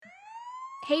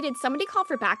Hey, did somebody call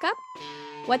for backup?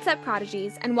 What's up,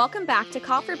 prodigies, and welcome back to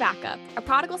Call for Backup, a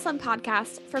Prodigal Son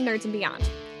podcast from Nerds and Beyond.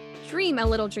 Dream a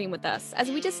little dream with us as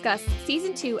we discuss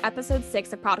Season 2, Episode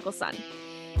 6 of Prodigal Son.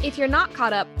 If you're not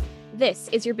caught up, this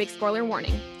is your big spoiler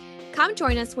warning. Come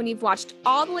join us when you've watched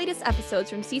all the latest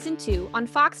episodes from Season 2 on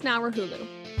Fox Now or Hulu.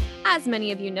 As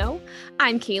many of you know,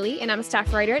 I'm Kaylee, and I'm a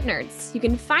staff writer at Nerds. You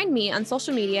can find me on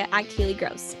social media at Kaylee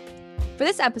Gross. For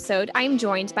this episode, I am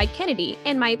joined by Kennedy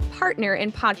and my partner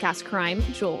in podcast crime,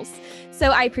 Jules.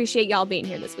 So I appreciate y'all being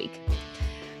here this week.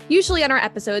 Usually on our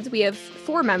episodes, we have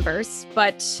 4 members,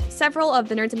 but several of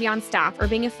the Nerds and Beyond staff are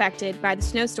being affected by the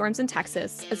snowstorms in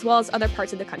Texas, as well as other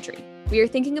parts of the country. We are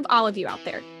thinking of all of you out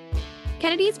there.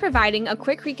 Kennedy is providing a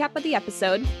quick recap of the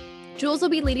episode. Jules will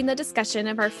be leading the discussion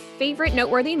of our favorite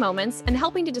noteworthy moments and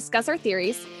helping to discuss our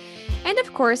theories. And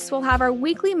of course, we'll have our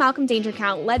weekly Malcolm Danger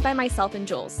Count led by myself and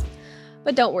Jules.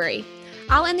 But don't worry,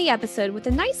 I'll end the episode with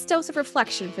a nice dose of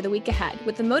reflection for the week ahead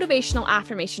with a motivational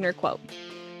affirmation or quote.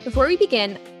 Before we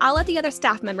begin, I'll let the other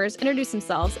staff members introduce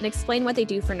themselves and explain what they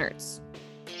do for Nerds.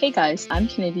 Hey guys, I'm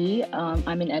Kennedy.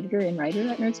 I'm an editor and writer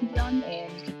at Nerds and Beyond,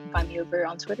 and you can find me over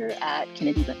on Twitter at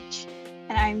Kennedy Lynch.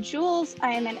 And I'm Jules.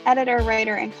 I am an editor,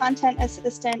 writer, and content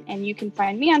assistant, and you can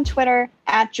find me on Twitter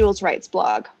at Jules Writes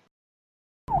Blog.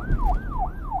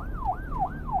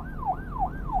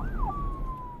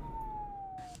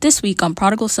 This week on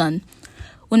Prodigal Son,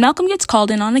 when Malcolm gets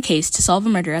called in on a case to solve a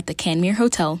murder at the Canmere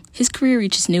Hotel, his career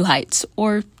reaches new heights,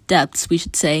 or depths, we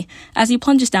should say, as he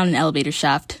plunges down an elevator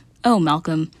shaft. Oh,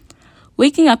 Malcolm.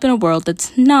 Waking up in a world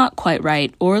that's not quite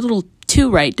right, or a little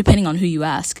too right, depending on who you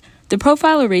ask, the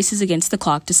profiler races against the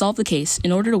clock to solve the case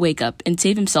in order to wake up and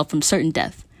save himself from certain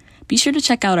death. Be sure to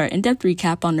check out our in-depth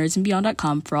recap on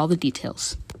nerdsandbeyond.com for all the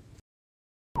details.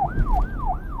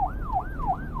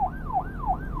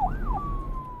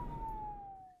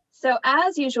 So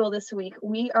as usual this week,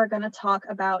 we are going to talk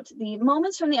about the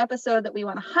moments from the episode that we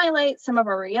want to highlight, some of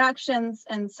our reactions,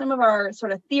 and some of our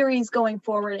sort of theories going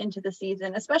forward into the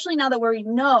season, especially now that we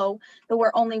know that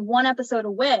we're only one episode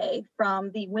away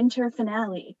from the winter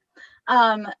finale.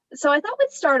 So I thought we'd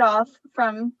start off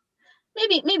from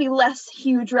maybe less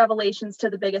huge revelations to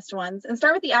the biggest ones and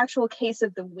start with the actual case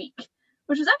of the week,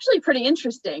 which was actually pretty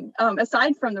interesting.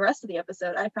 Aside from the rest of the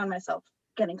episode, I found myself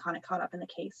getting kind of caught up in the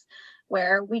case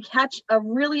where we catch a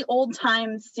really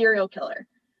old-time serial killer,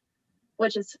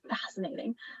 which is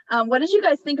fascinating. What did you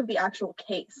guys think of the actual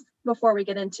case before we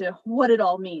get into what it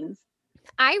all means?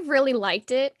 I really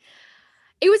liked it.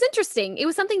 It was interesting. It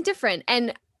was something different.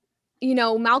 And, you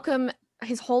know, Malcolm,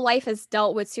 his whole life has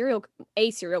dealt with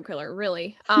a serial killer,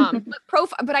 really.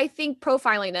 But I think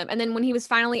profiling them. And then when he was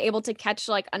finally able to catch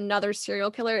like another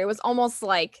serial killer, it was almost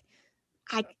like,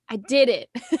 I did it.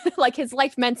 Like his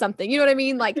life meant something. You know what I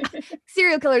mean? Like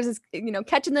serial killers is,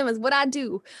 catching them is what I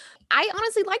do. I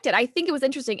honestly liked it. I think it was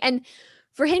interesting. And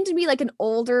for him to be like an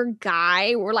older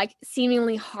guy or like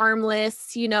seemingly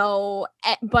harmless,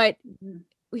 but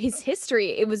his history,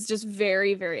 it was just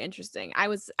very, very interesting. I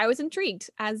was intrigued,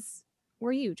 as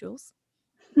were you, Jules?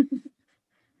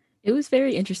 It was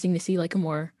very interesting to see like a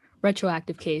more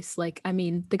retroactive case. Like, I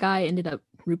mean, the guy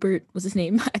Rupert was his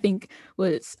name, I think,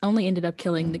 only ended up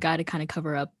killing the guy to kind of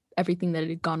cover up everything that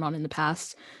had gone on in the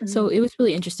past. Mm-hmm. So it was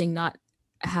really interesting not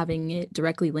having it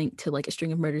directly linked to like a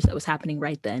string of murders that was happening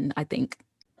right then, I think.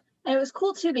 And it was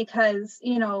cool too because,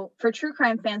 for true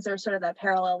crime fans, there's sort of that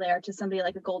parallel there to somebody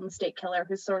like a Golden State Killer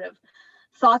who sort of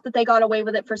thought that they got away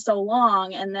with it for so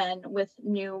long, and then with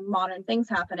new modern things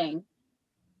happening,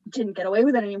 didn't get away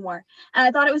with it anymore. And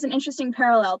I thought it was an interesting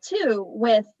parallel too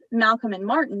with Malcolm and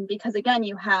Martin, because again,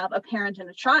 you have a parent and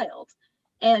a child.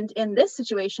 And in this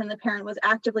situation, the parent was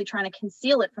actively trying to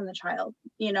conceal it from the child.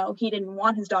 He didn't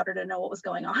want his daughter to know what was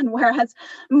going on, whereas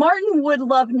Martin would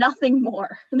love nothing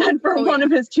more than for one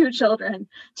of his 2 children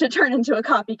to turn into a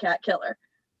copycat killer.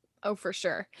 Oh, for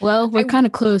sure. Well, we're kind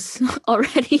of close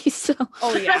already, so.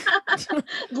 Oh, yeah.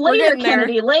 Later,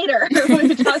 Kennedy, later.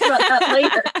 We can talk about that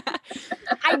later.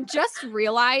 I just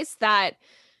realized that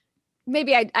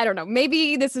maybe, I don't know,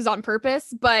 maybe this is on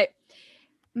purpose, but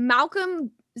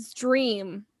Malcolm's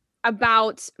dream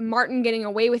about Martin getting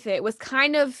away with it was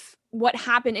kind of what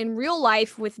happened in real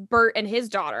life with Bert and his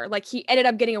daughter. Like, he ended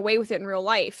up getting away with it in real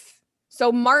life.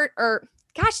 So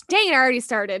gosh dang it, I already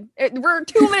started. We're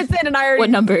 2 minutes in and I already...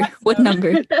 What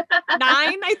number? 9,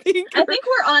 I think. I think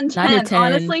we're on 10,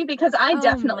 honestly, because I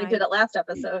definitely did it last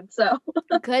episode, so.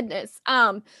 Goodness.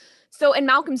 So in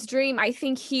Malcolm's dream, I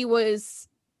think he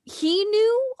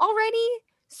knew already.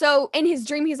 So in his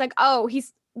dream, he's like, oh,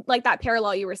 like that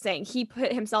parallel you were saying, he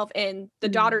put himself in the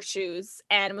daughter's shoes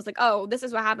and was like, oh, this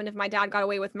is what happened if my dad got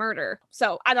away with murder.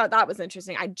 So I thought that was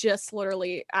interesting. I just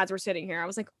literally, as we're sitting here, I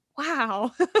was like,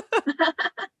 wow.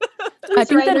 I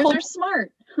think writers are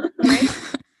smart. Right?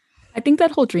 I think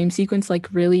that whole dream sequence like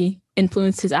really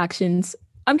influenced his actions.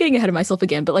 I'm getting ahead of myself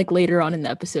again, but like later on in the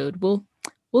episode, we'll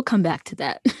come back to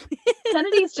that.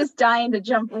 Kennedy's just dying to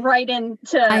jump right into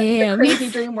the crazy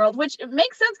dream world, which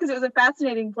makes sense because it was a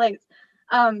fascinating place.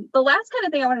 The last kind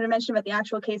of thing I wanted to mention about the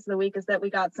actual case of the week is that we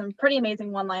got some pretty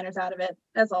amazing one-liners out of it,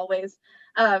 as always.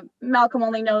 Malcolm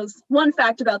only knows one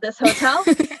fact about this hotel,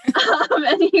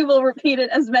 and he will repeat it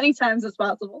as many times as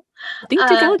possible. I think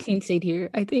Duke Ellington stayed here,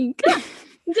 I think.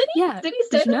 Did he? Yeah. Did he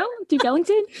stay there? No, Duke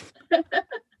Ellington?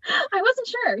 I wasn't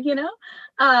sure,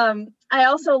 I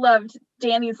also loved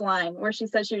Danny's line where she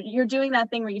says, you're doing that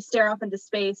thing where you stare off into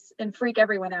space and freak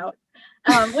everyone out,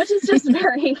 which is just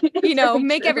very,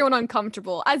 make true. Everyone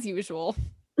uncomfortable, as usual.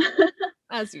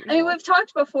 As usual. I mean, we've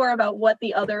talked before about what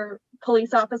the other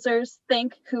police officers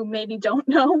think who maybe don't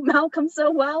know Malcolm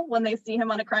so well when they see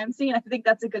him on a crime scene. I think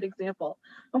that's a good example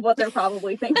of what they're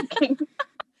probably thinking.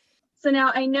 So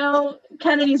now I know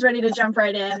Kennedy's ready to jump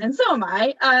right in, and so am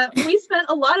I. We spent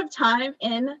a lot of time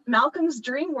in Malcolm's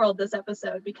dream world this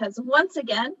episode because once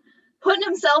again, putting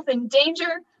himself in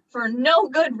danger for no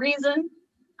good reason.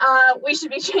 We should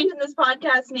be changing this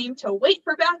podcast name to Wait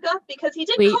for Backup because he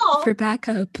did call. Wait for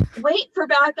backup. Wait for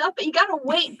backup, but you gotta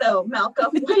wait though,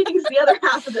 Malcolm. Waiting's the other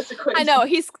half of this equation. I know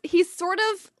he's sort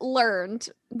of learned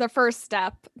the first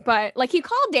step, but like he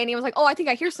called Danny and was like, "Oh, I think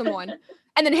I hear someone,"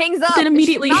 and then hangs up. Then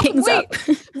immediately hangs up.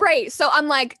 Right. So I'm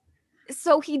like,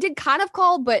 so he did kind of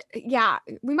call, but yeah,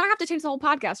 we might have to change the whole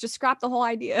podcast. Just scrap the whole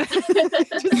idea.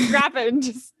 Just scrap it and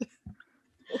just.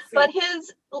 But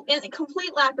his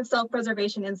complete lack of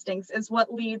self-preservation instincts is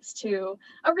what leads to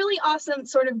a really awesome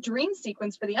sort of dream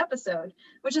sequence for the episode,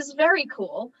 which is very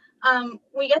cool.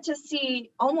 We get to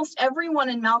see almost everyone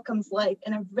in Malcolm's life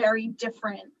in a very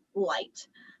different light.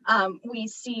 We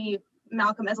see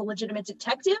Malcolm as a legitimate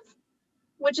detective,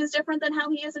 which is different than how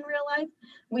he is in real life.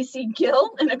 We see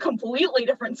Gil in a completely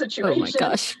different situation. Oh my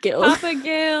gosh, Gil. Papa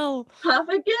Gil.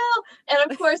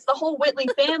 And of course, the whole Whitley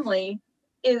family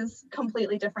is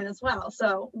completely different as well.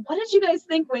 So what did you guys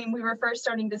think when we were first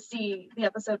starting to see the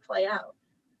episode play out?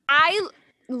 I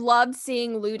loved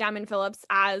seeing Lou Diamond Phillips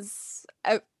as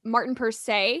Martin per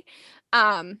se,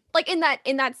 like in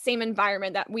that same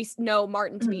environment that we know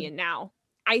Martin to be in now.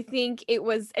 I think it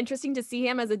was interesting to see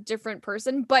him as a different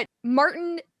person, but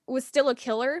Martin was still a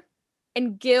killer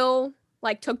and Gil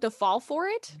like took the fall for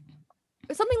it.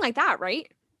 Something like that,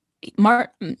 right?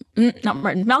 Not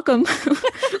Martin, Malcolm.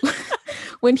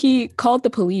 When he called the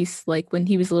police, like when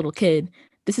he was a little kid,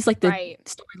 this is like the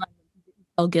storyline.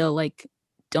 Tell Gil like,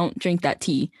 don't drink that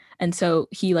tea, and so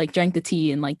he like drank the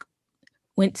tea and like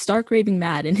went stark raving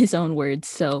mad in his own words.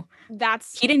 So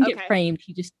he didn't get framed.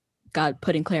 He just got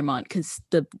put in Claremont because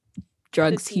the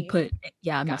drugs he put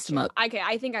messed him up. Okay,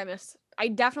 I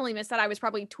definitely missed that. I was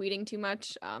probably tweeting too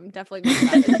much. Definitely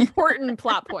missed that important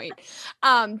plot point.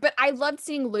 But I loved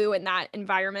seeing Lou in that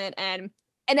environment, and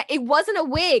it wasn't a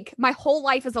wig. My whole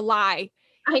life is a lie.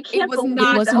 I can't believe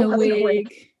it wasn't a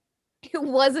wig. It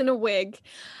wasn't a wig.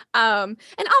 And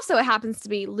also it happens to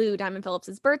be Lou Diamond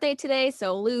Phillips' birthday today.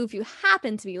 So Lou, if you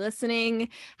happen to be listening,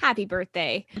 happy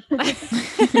birthday.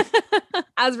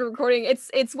 As we're recording,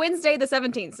 it's Wednesday the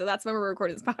 17th. So that's when we're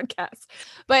recording this podcast.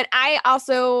 But I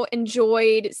also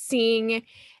enjoyed seeing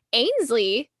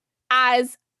Ainsley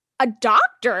as a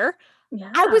doctor. Yeah.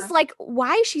 I was like,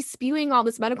 why is she spewing all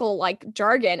this medical like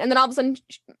jargon? And then all of a sudden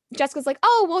Jessica's like,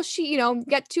 oh, well, she,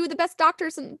 get two of the best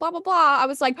doctors and blah, blah, blah. I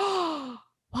was like, oh,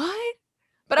 what?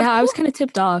 But yeah, I was kind of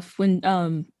tipped off when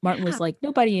Martin was like,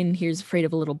 nobody in here is afraid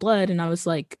of a little blood. And I was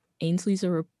like, Ainsley's a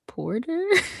reporter?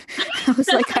 I was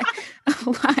like,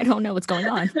 I don't know what's going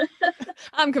on.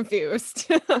 I'm confused.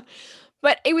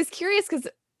 But it was curious because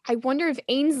I wonder if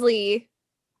Ainsley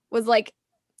was like,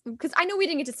 because I know we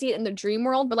didn't get to see it in the dream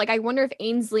world, but like I wonder if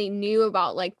Ainsley knew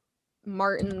about like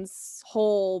Martin's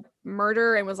whole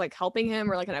murder and was like helping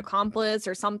him or like an accomplice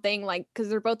or something, like because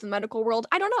they're both in the medical world.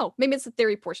 I don't know. Maybe it's a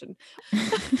theory portion.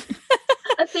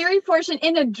 A theory portion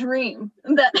in a dream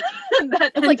that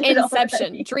like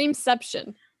Inception,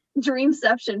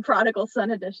 Dreamception, Prodigal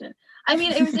Son edition. I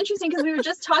mean, it was interesting because we were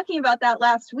just talking about that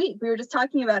last week. We were just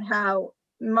talking about how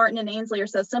Martin and Ainsley are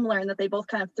so similar in that they both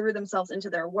kind of threw themselves into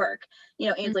their work.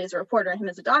 Ainsley is a reporter and him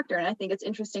as a doctor. And I think it's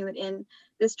interesting that in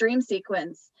this dream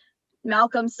sequence,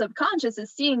 Malcolm's subconscious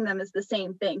is seeing them as the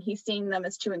same thing. He's seeing them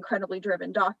as two incredibly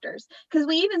driven doctors. Because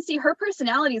we even see her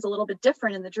personality is a little bit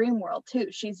different in the dream world too.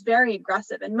 She's very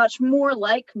aggressive and much more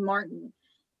like Martin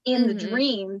in the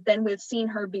dream than we've seen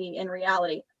her be in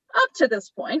reality up to this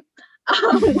point.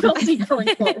 We'll see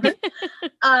going forward.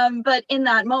 But in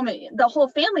that moment, the whole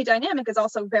family dynamic is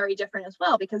also very different as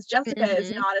well, because Jessica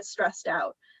is not as stressed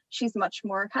out. She's much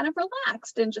more kind of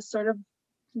relaxed and just sort of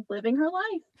living her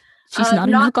life. She's not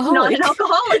an alcoholic. Not an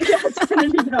alcoholic, yes,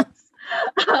 Kennedy knows.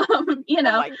 You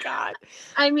know, oh my God.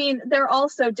 I mean, they're all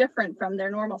so different from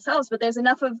their normal selves, but there's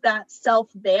enough of that self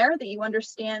there that you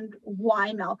understand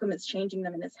why Malcolm is changing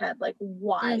them in his head, like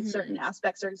why certain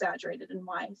aspects are exaggerated and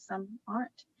why some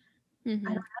aren't. I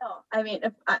don't know. I mean,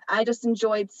 I just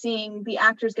enjoyed seeing the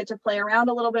actors get to play around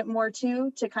a little bit more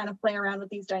too, to kind of play around with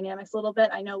these dynamics a little bit.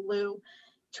 I know Lou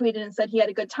tweeted and said he had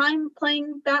a good time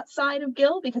playing that side of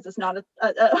Gil, because it's not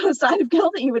a side of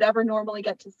Gil that you would ever normally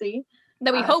get to see.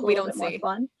 That we hope we don't see.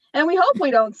 Fun. And we hope we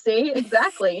don't see.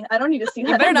 Exactly. I don't need to see that.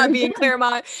 You better not be in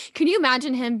Claremont. Can you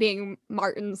imagine him being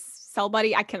Martin's cell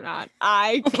buddy? I cannot.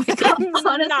 Honestly,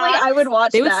 I would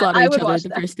watch that. They would slaughter each other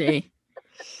the first day.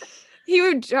 He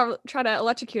would try to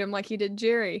electrocute him like he did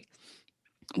Jerry.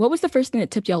 What was the first thing that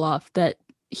tipped y'all off that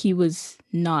he was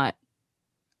not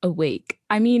awake?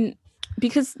 I mean,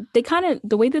 because they kind of,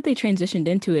 the way that they transitioned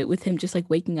into it with him just like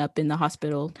waking up in the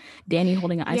hospital, Danny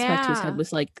holding an ice pack to his head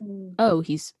was like, oh,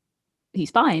 he's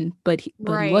fine, but he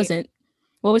wasn't.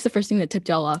 What was the first thing that tipped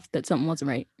y'all off that something wasn't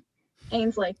right?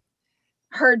 Ainsley.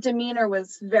 Her demeanor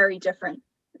was very different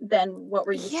than what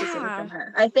we're used to seeing from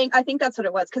her. I think that's what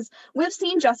it was, because we've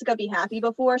seen Jessica be happy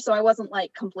before, so I wasn't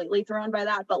like completely thrown by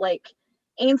that, but like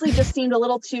Ainsley just seemed a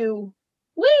little too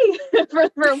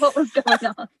for what was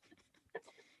going on.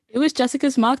 It was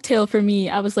Jessica's mocktail for me.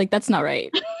 I was like, that's not right.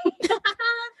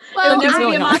 Well, never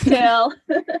be a mocktail.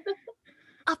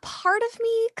 A part of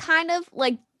me kind of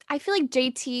like, I feel like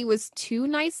JT was too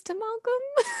nice to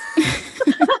Malcolm.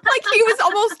 Like he was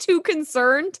almost too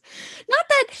concerned. Not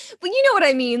that, but you know what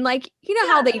I mean? Like, you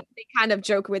know how they kind of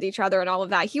joke with each other and all of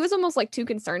that. He was almost like too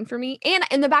concerned for me. And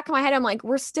in the back of my head, I'm like,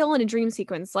 we're still in a dream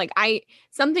sequence. Like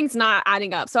something's not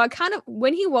adding up. So I kind of,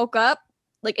 when he woke up,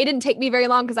 like it didn't take me very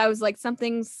long because I was like,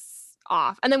 something's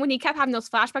off. And then when he kept having those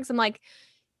flashbacks, I'm like,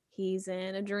 he's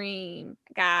in a dream.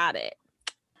 Got it.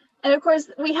 And of course,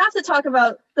 we have to talk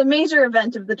about the major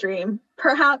event of the dream,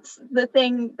 perhaps the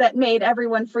thing that made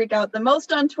everyone freak out the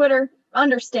most on Twitter,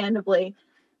 understandably,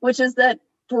 which is that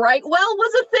Brightwell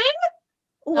was a thing,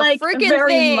 like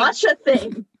very much a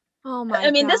thing. Oh my! I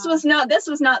mean, God. this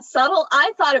was not subtle.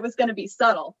 I thought it was going to be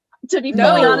subtle. To be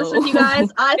totally honest with you guys,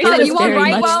 I thought it was very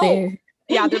Brightwell. much there.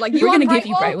 Yeah, they're like, we're going to give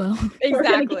you Brightwell. Exactly. We're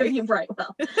going to give you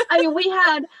Brightwell. I mean, we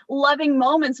had loving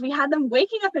moments. We had them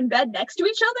waking up in bed next to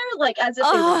each other, like as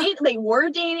if they were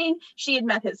dating. She had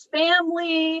met his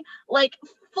family, like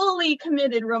fully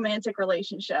committed romantic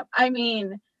relationship. I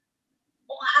mean,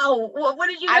 wow. What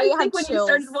did you guys think when you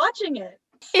started watching it?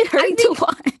 It hurt to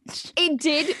watch. It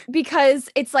did, because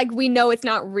it's like we know it's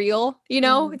not real, you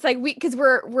know? It's like because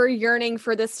we're yearning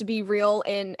for this to be real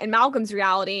in Malcolm's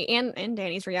reality and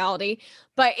Danny's reality.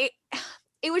 But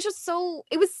it was just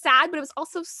it was sad, but it was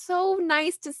also so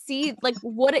nice to see like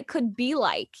what it could be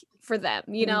like for them,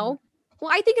 you know? Well,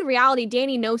 I think in reality,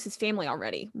 Danny knows his family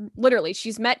already. Literally,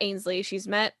 she's met Ainsley, she's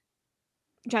met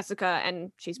Jessica,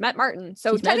 and she's met Martin.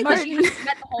 So technically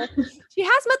she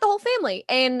has met the whole family.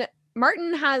 And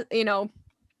Martin has,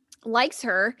 likes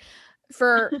her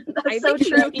for That's so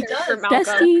true. He does. For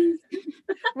Malcolm.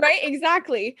 Right,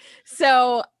 exactly.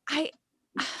 So I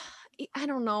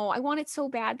don't know. I want it so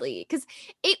badly because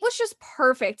it was just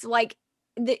perfect. Like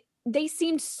they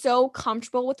seemed so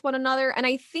comfortable with one another, and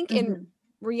I think in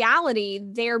reality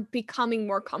they're becoming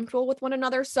more comfortable with one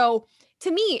another. So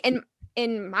to me,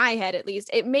 in my head at least,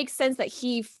 it makes sense that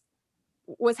he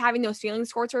was having those feelings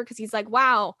towards her, because he's like,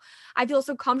 wow, I feel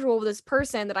so comfortable with this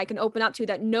person that I can open up to,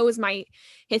 that knows my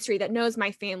history, that knows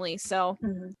my family. So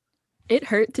it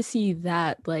hurt to see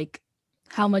that, like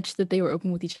how much that they were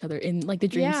open with each other in like the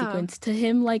dream sequence, to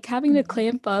him like having to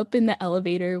clamp up in the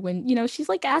elevator when she's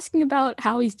like asking about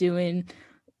how he's doing.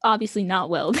 Obviously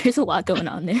not well. There's a lot going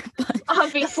on there. But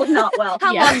obviously not well.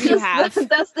 How long do you have?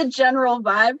 That's the general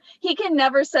vibe. He can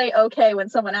never say okay when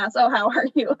someone asks, "Oh, how are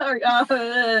you?" Not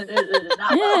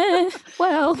well.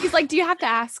 Well, he's like, "Do you have to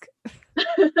ask?"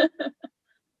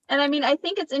 And I mean, I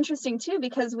think it's interesting too,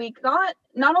 because we got,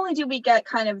 not only do we get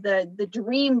kind of the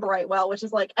dream Brightwell, which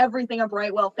is like everything a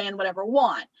Brightwell fan would ever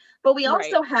want, but we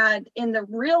also had in the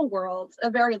real world a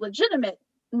very legitimate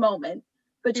moment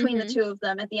between the two of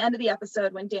them at the end of the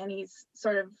episode when Danny's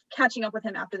sort of catching up with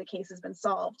him after the case has been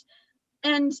solved.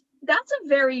 And that's a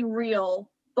very real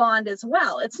bond as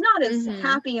well. It's not as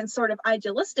happy and sort of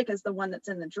idealistic as the one that's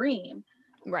in the dream.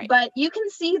 Right. But you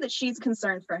can see that she's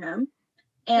concerned for him.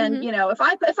 And Mhm. you know, if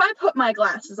I put my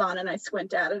glasses on and I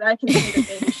squint at it, I can see that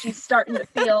maybe she's starting to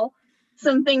feel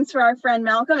some things for our friend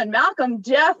Malcolm, and Malcolm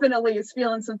definitely is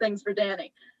feeling some things for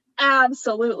Danny.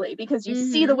 Absolutely, because you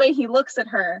see the Mhm. way he looks at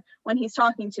her when he's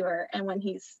talking to her and when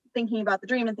he's thinking about the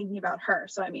dream and thinking about her.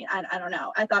 So I mean, I don't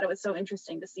know. I thought it was so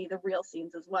interesting to see the real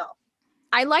scenes as well.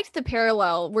 I liked the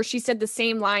parallel where she said the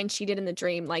same line she did in the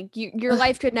dream, like your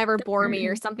life could never bore me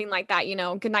or something like that, you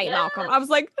know. Good night, Yeah. Malcolm. I was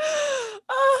like,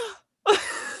 oh, my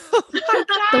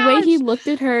The way he gosh. looked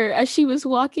at her as she was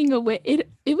walking away,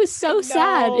 it was so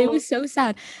sad. It know. was so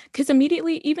sad because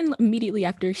even immediately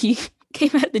after he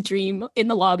came out of the dream in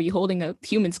the lobby holding a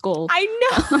human skull,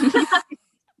 I know.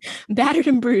 battered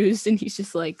and bruised, and he's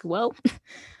just like, well,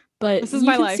 but This is you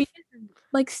my can life. see him,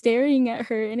 like staring at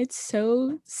her, and it's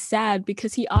so sad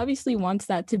because he obviously wants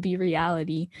that to be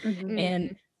reality, Mhm.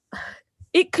 and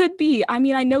it could be. I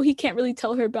mean, I know he can't really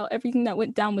tell her about everything that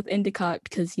went down with Endicott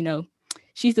because, you know,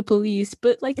 she's the police,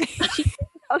 but like she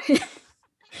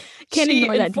can't She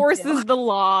ignore that enforces detail. the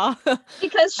law.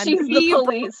 Because And she's the he broke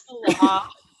police. the law.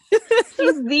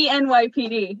 She's the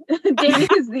NYPD. Danny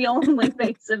is the only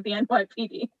face of the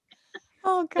NYPD.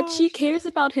 Oh But gosh. she cares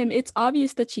about him. It's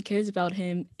obvious that she cares about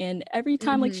him. And every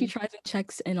time like she Mhm. tries and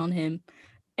checks in on him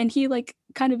and he like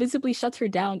kind of visibly shuts her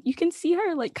down, you can see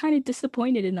her like kind of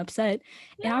disappointed and upset.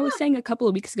 And I was saying a couple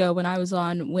of weeks ago when I was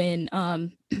on when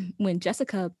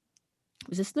Jessica,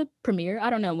 was this the premiere? I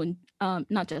don't know, when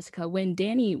not Jessica, when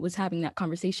Danny was having that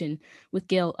conversation with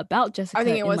Gail about I Jessica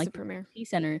think it in was like the premiere. the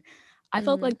center. I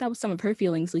felt Mhm. like that was some of her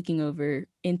feelings leaking over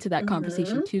into that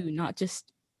conversation Mhm. too, not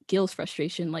just Gail's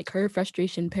frustration, like her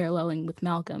frustration paralleling with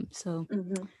Malcolm. So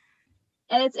Mhm.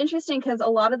 And it's interesting because a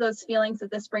lot of those feelings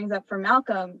that this brings up for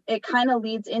Malcolm, it kind of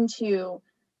leads into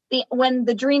when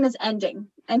the dream is ending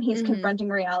and he's Mhm. confronting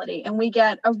reality, and we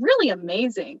get a really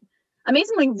amazingly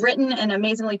written and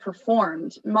amazingly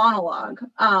performed monologue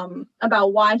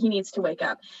about why he needs to wake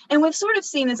up. And we've sort of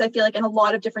seen this, I feel like, in a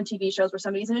lot of different TV shows where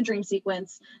somebody's in a dream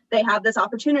sequence, they have this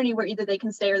opportunity where either they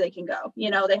can stay or they can go.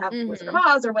 You know, they have Wizard of Mhm.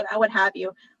 Oz or what have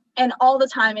you. And all the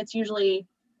time, it's usually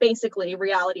basically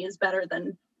reality is better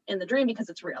than in the dream because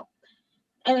it's real.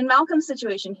 And in Malcolm's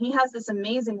situation, he has this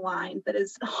amazing line that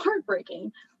is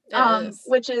heartbreaking, It is.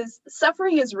 which is,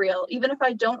 suffering is real. Even if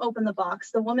I don't open the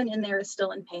box, the woman in there is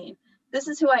still in pain. This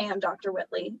is who I am, Dr.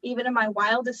 Whitley. Even in my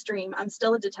wildest dream, I'm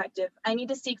still a detective. I need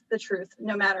to seek the truth,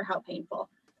 no matter how painful.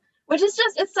 Which is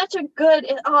just, it's such a good,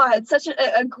 it's such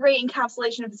a great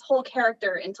encapsulation of his whole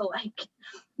character into like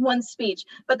one speech.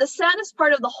 But the saddest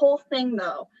part of the whole thing,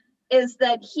 though, is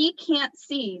that he can't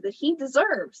see that he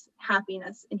deserves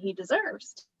happiness and he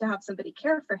deserves to have somebody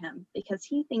care for him because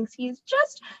he thinks he's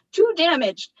just too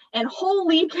damaged. And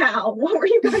holy cow, what were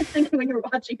you guys thinking when you were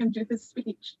watching him do this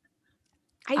speech?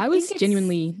 I was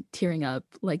genuinely tearing up.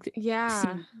 Like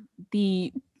Yeah.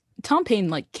 the Tom Payne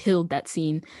like killed that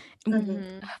scene.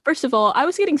 Mhm. First of all, I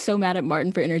was getting so mad at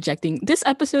Martin for interjecting. This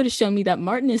episode has shown me that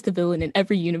Martin is the villain in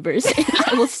every universe, and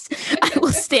I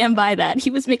will stand by that. He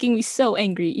was making me so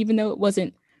angry, even though it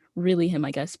wasn't really him,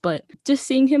 I guess. But just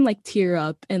seeing him like tear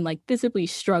up and like visibly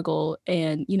struggle,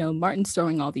 and you know, Martin's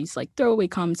throwing all these like throwaway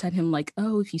comments at him, like,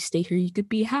 "Oh, if you stay here, you could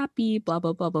be happy." Blah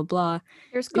blah blah blah blah.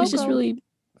 There's It was just Coco. really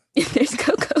there's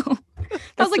Coco.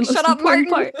 I was like, the most shut up, important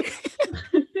Martin.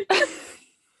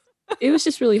 It was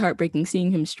just really heartbreaking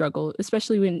seeing him struggle,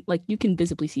 especially when like you can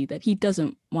visibly see that he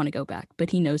doesn't want to go back, but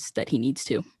he knows that he needs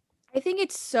to. I think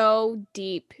it's so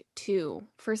deep too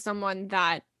for someone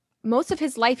that most of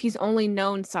his life he's only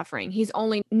known suffering. He's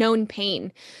only known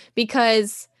pain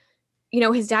because you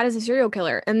know his dad is a serial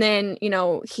killer, and then you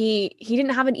know he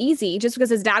didn't have it easy. Just because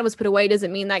his dad was put away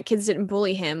doesn't mean that kids didn't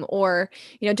bully him, or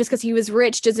you know just because he was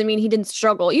rich doesn't mean he didn't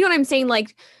struggle. You know what I'm saying?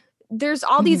 Like there's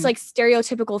all these Mhm. like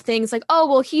stereotypical things like, oh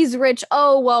well, he's rich,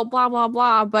 oh well, blah blah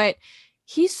blah, but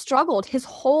he struggled his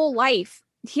whole life.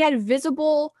 He had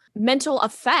visible mental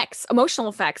effects, emotional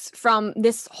effects from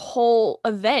this whole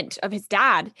event of his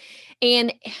dad.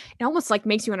 And it almost like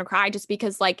makes you want to cry just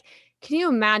because like, can you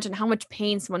imagine how much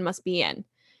pain someone must be in?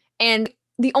 And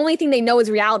the only thing they know is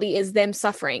reality is them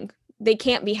suffering. They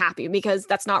can't be happy because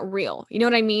that's not real. You know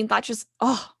what I mean? That just,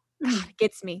 oh, God, it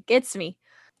gets me.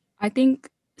 I think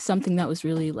something that was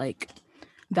really like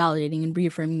validating and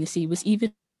reaffirming to see was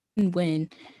even when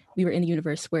we were in the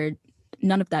universe where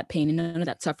none of that pain and none of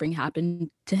that suffering happened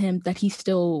to him, that he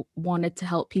still wanted to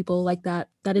help people like that,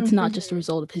 that it's not just a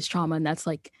result of his trauma, and that's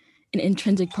like an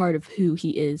intrinsic part of who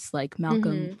he is. Like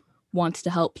Malcolm wants to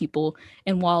help people,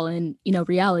 and while in, you know,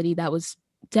 reality that was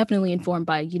definitely informed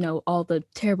by, you know, all the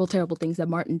terrible things that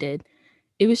Martin did,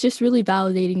 it was just really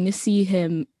validating to see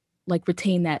him like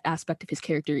retain that aspect of his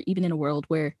character even in a world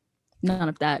where none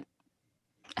of that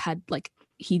had like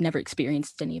he never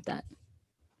experienced any of that.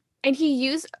 And he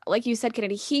used, like you said,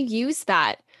 Kennedy, he used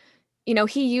that,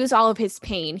 he used all of his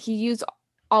pain. He used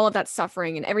all of that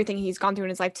suffering and everything he's gone through in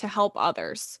his life to help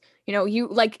others.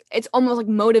 It's almost like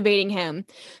motivating him,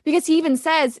 because he's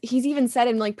even said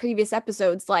in like previous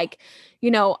episodes, like,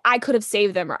 I could have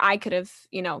saved them, or I could have,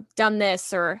 done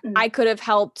this, or I could have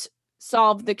helped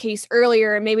solve the case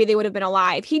earlier and maybe they would have been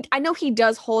alive. I know he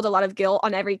does hold a lot of guilt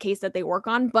on every case that they work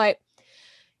on, but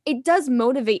it does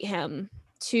motivate him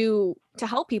to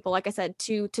help people, like I said,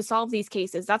 to solve these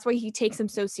cases. That's why he takes them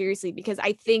so seriously, because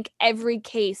I think every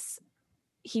case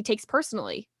he takes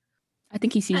personally. I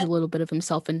think he sees a little bit of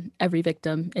himself in every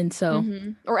victim, and so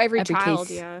or every child,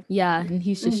 case, and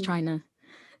he's just trying to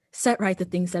set right the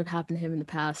things that have happened to him in the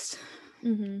past.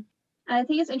 And I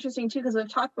think it's interesting too, because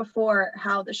we've talked before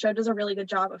how the show does a really good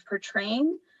job of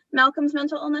portraying Malcolm's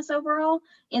mental illness overall,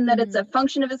 in that it's a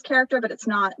function of his character, but it's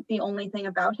not the only thing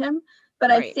about him. But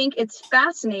right. I think it's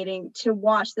fascinating to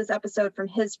watch this episode from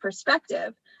his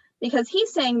perspective, because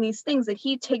he's saying these things that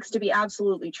he takes to be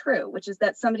absolutely true, which is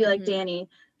that somebody like Danny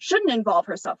shouldn't involve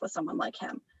herself with someone like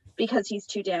him because he's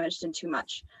too damaged and too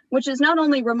much, which is not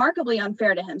only remarkably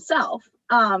unfair to himself,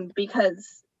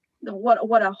 because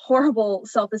what a horrible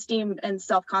self-esteem and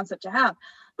self-concept to have,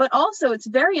 but also it's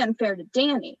very unfair to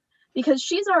Danny, because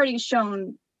she's already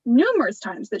shown numerous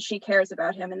times that she cares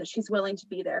about him and that she's willing to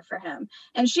be there for him.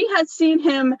 And she has seen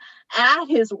him at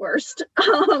his worst.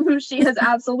 She has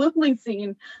absolutely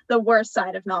seen the worst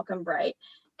side of Malcolm Bright.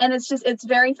 And it's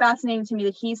very fascinating to me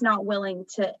that he's not willing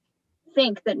to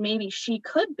think that maybe she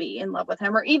could be in love with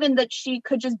him, or even that she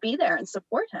could just be there and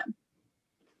support him.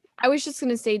 I was just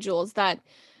going to say, Jules, that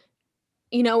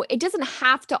it doesn't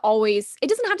have to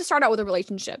start out with a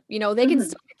relationship. They can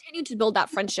still continue to build that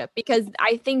friendship, because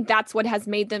I think that's what has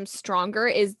made them stronger,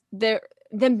 is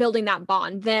them building that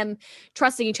bond, them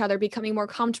trusting each other, becoming more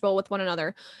comfortable with one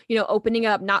another, opening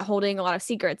up, not holding a lot of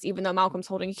secrets, even though Malcolm's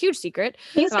holding a huge secret.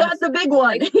 He's got the big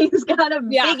one. He's got a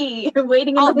biggie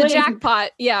waiting in the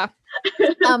jackpot. Yeah.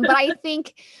 But I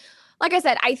think, like I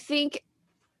said,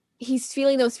 he's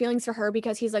feeling those feelings for her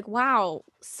because he's like, wow,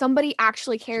 somebody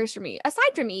actually cares for me,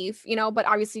 aside from Eve, but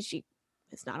obviously she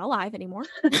is not alive anymore.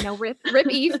 Rip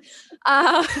Eve.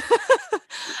 I'm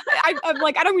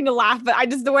like, I don't mean to laugh, but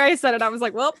the way I said it, I was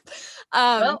like, well,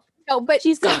 no, but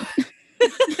she's gone.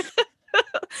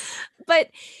 But,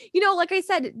 like I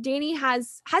said, Danny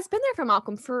has been there for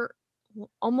Malcolm for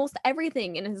almost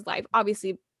everything in his life.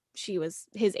 Obviously, she was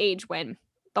his age when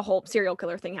the whole serial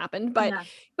killer thing happened, but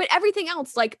everything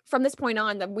else, like from this point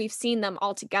on that we've seen them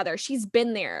all together, she's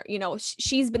been there,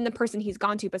 she's been the person he's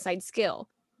gone to besides Skill.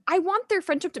 I want their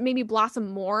friendship to maybe blossom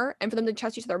more and for them to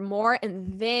trust each other more,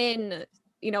 and then,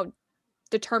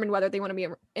 determine whether they want to be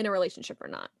in a relationship or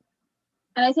not.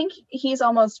 And I think he's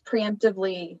almost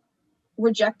preemptively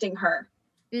rejecting her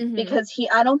because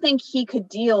I don't think he could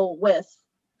deal with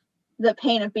the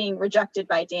pain of being rejected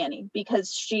by Danny,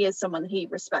 because she is someone he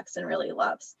respects and really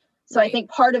loves. So right. I think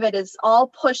part of it is I'll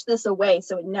push this away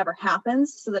so it never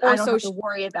happens, so that I don't have to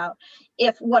worry about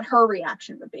what her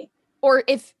reaction would be. Or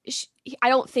if I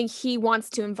don't think he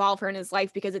wants to involve her in his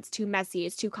life because it's too messy,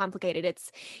 it's too complicated.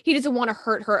 He doesn't want to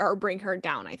hurt her or bring her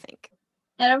down, I think.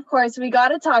 And of course, we got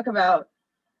to talk about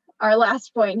our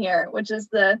last point here, which is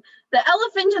the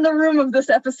elephant in the room of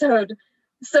this episode,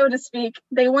 so to speak.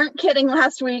 They weren't kidding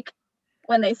last week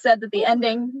when they said that the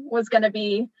ending was going to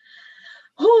be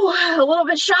a little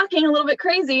bit shocking, a little bit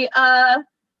crazy.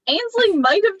 Ainsley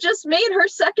might have just made her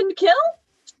second kill.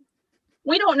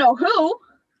 We don't know who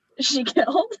she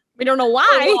killed. We don't know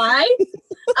why.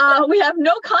 We have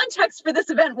no context for this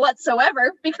event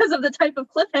whatsoever because of the type of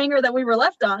cliffhanger that we were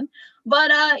left on.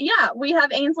 But we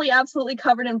have Ainsley absolutely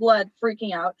covered in blood,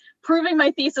 freaking out, proving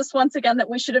my thesis once again that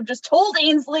we should have just told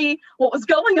Ainsley what was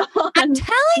going on. I'm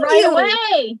telling you.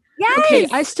 Away. Yes. Okay,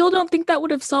 I still don't think that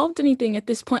would have solved anything at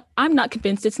this point. I'm not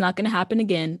convinced it's not going to happen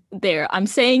again. There, I'm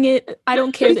saying it. I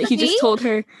don't care that he just told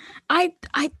her.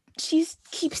 She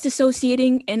keeps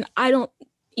dissociating, and I don't.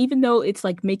 Even though it's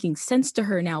like making sense to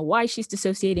her now why she's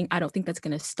dissociating, I don't think that's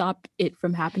going to stop it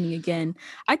from happening again.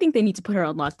 I think they need to put her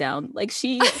on lockdown. Like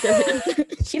she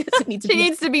doesn't need to. She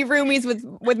needs to be roomies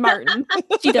with Martin.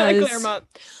 She does.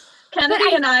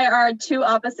 Kennedy and I are two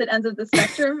opposite ends of the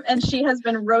spectrum, and she has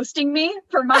been roasting me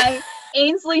for my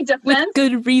Ainsley defense. With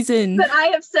good reason. But I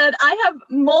have said I have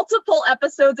multiple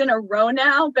episodes in a row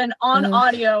now been on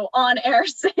audio, on air,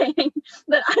 saying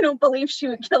that I don't believe she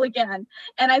would kill again.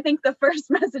 And I think the first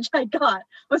message I got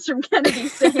was from Kennedy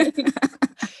saying,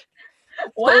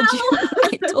 Wow.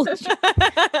 I told you.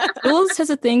 Jules has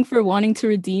a thing for wanting to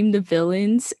redeem the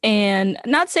villains, and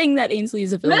not saying that Ainsley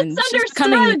is a villain.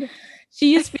 Misunderstood.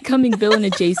 She is becoming villain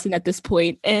adjacent at this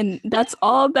point, and that's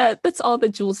all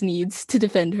that Jules needs to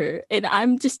defend her. And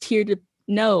I'm just here to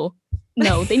no,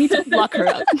 they need to lock her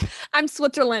up. I'm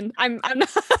Switzerland. I'm not.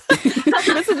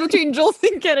 This is between Jules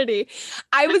and Kennedy.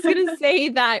 I was gonna say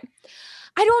that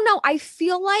I don't know. I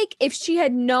feel like if she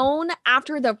had known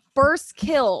after the first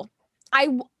kill, I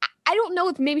don't know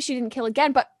if maybe she didn't kill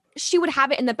again, but she would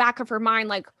have it in the back of her mind,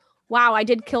 like, wow, I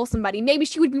did kill somebody. Maybe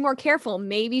she would be more careful.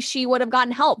 Maybe she would have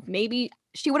gotten help. Maybe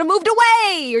she would have moved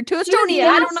away or to Estonia.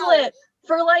 I don't know.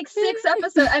 For like 6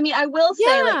 episodes. I mean, I will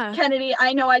say, like, Kennedy,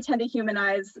 I know I tend to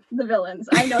humanize the villains.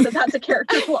 I know that that's a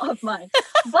character flaw of mine.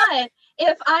 But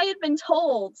if I had been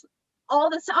told all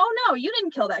this, oh no, you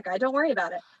didn't kill that guy, don't worry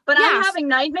about it. But I'm having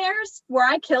nightmares where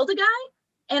I killed a guy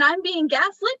and I'm being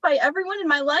gaslit by everyone in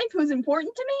my life who's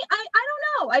important to me. I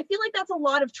don't know. I feel like that's a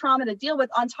lot of trauma to deal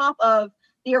with on top of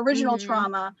the original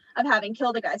trauma of having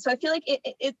killed a guy. So I feel like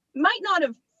it might not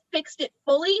have fixed it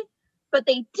fully, but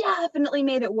they definitely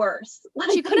made it worse.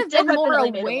 Like, she could have been more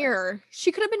aware.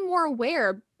 She could have been more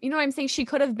aware. You know what I'm saying? She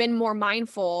could have been more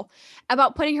mindful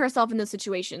about putting herself in those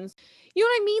situations. You know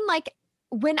what I mean? Like,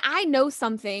 when I know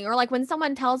something, or like when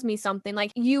someone tells me something,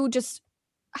 like, you just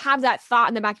have that thought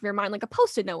in the back of your mind, like a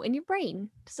Post-it note in your brain.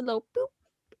 Just a little boop.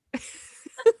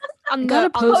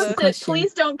 Post-it,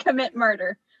 please don't commit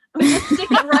murder. Just stick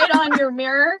it right on your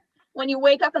mirror when you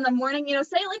wake up in the morning. You know,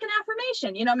 say like an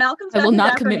affirmation. You know, Malcolm's got I will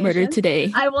not commit murder today.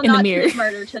 I will not commit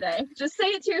murder today. Just say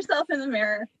it to yourself in the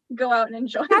mirror. Go out and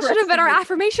enjoy. That should have been our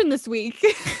affirmation this week.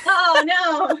 Oh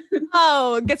no.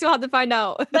 Oh, guess you'll have to find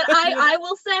out. But I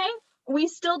will say, we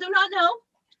still do not know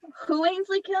who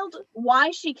Ainsley killed,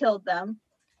 why she killed them,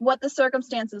 what the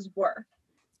circumstances were.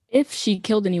 If she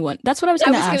killed anyone. That's what I was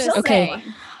going to ask.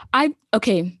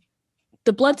 Okay.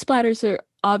 The blood splatters are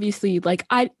obviously, like,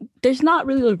 there's not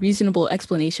really a reasonable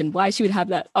explanation why she would have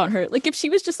that on her. Like, if she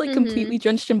was just like completely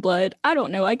drenched in blood, I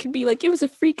don't know. I could be like, it was a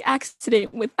freak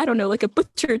accident with, I don't know, like a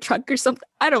butcher truck or something.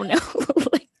 I don't know.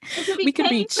 Like, we could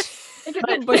reach. It could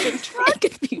be a butcher truck.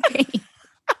 It could be pain.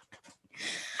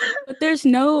 But there's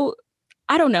no,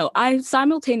 I don't know. I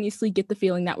simultaneously get the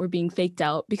feeling that we're being faked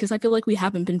out, because I feel like we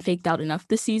haven't been faked out enough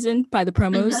this season by the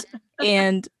promos.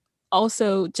 And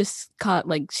also just caught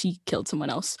like she killed someone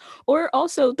else, or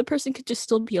also the person could just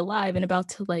still be alive and about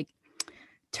to like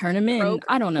turn him in.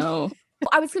 I don't know.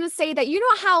 I was gonna say that, you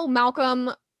know how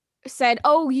Malcolm said,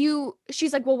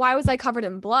 she's like, well, why was I covered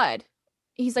in blood?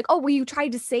 He's like, oh, well, you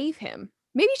tried to save him.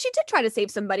 Maybe she did try to save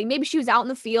somebody. Maybe she was out in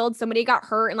the field, somebody got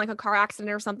hurt in like a car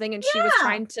accident or something, and she was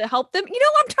trying to help them. You know,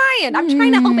 I'm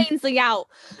trying to help Ainsley out.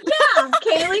 Yeah,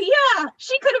 Kaylee, yeah.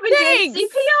 She could have been doing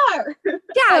CPR.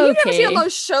 Yeah, you never seen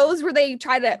those shows where they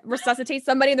try to resuscitate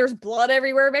somebody and there's blood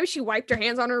everywhere. Maybe she wiped her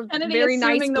hands on her very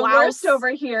nice blouse. The worst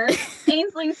over here.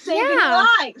 Ainsley's saving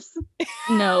lives.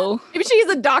 No. Maybe she's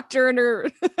a doctor in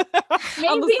her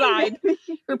on the side.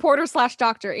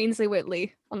 Reporter/doctor Ainsley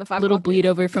Whitley on the 5 little bleed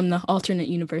over from the alternate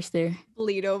universe there.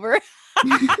 Bleed over.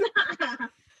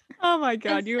 Oh my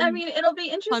god. It'll be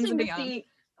interesting to see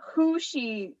who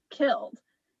she killed,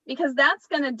 because that's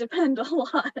going to depend a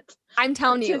lot. I'm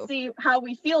telling you. To see how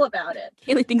we feel about it.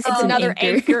 Kaylee thinks it's another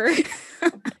anchor. She's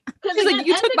like,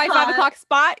 you took my 5 o'clock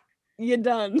spot. You're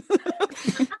done.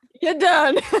 You're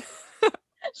done.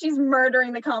 She's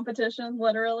murdering the competition,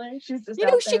 literally. She's just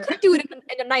she could do it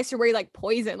in a nicer way, like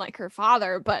poison, like her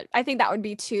father, but I think that would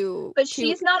be too. But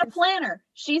she's not a planner.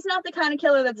 She's not the kind of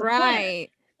killer that's a planner.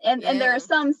 And there are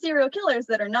some serial killers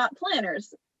that are not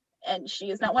planners, and she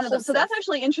is not one of them. So that's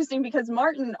actually interesting, because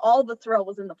Martin, all the thrill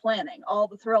was in the planning. All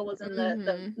the thrill was in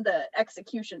the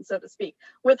execution, so to speak.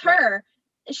 With her,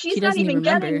 she's not even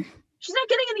getting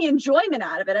any enjoyment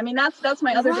out of it. I mean, that's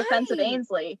my other defense of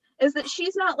Ainsley, is that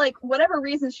she's not, like, whatever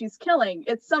reason she's killing,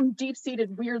 it's some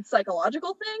deep-seated weird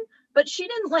psychological thing. But she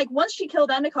didn't, like, once she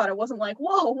killed Endicott, it wasn't like,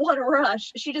 whoa, what a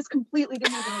rush. She just completely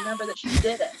didn't even remember that she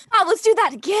did it. Oh, let's do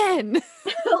that again.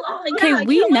 Okay,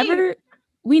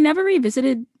 we never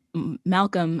revisited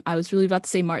Malcolm. I was really about to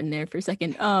say Martin there for a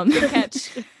second. Good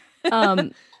catch.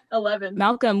 11.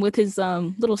 Malcolm with his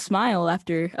little smile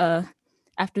after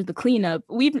the cleanup.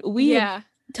 We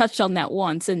touched on that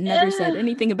once and never said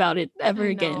anything about it ever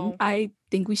again. I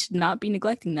think we should not be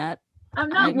neglecting that. I'm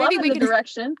not loving the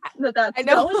direction that's I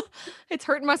know. going. It's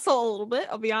hurting my soul a little bit,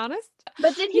 I'll be honest.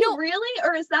 But did he really,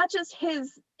 or is that just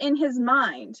in his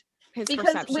mind? Because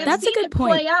we've that's seen a good it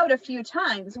point. play out a few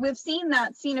times. We've seen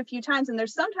that scene a few times, and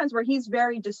there's sometimes where he's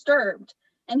very disturbed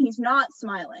and he's not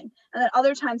smiling. And then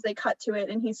other times they cut to it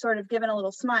and he's sort of given a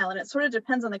little smile, and it sort of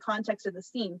depends on the context of the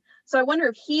scene. So I wonder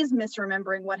if he's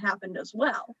misremembering what happened as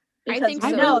well. Because think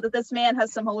we so. know that this man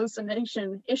has some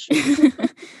hallucination issues.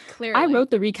 Clearly. I wrote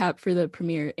the recap for the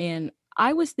premiere, and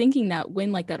I was thinking that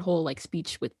when like that whole like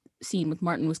speech with scene with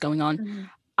Martin was going on,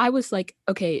 I was like,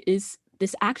 okay, is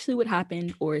this actually what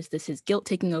happened, or is this his guilt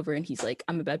taking over and he's like,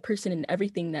 I'm a bad person, and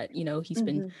everything that, you know, he's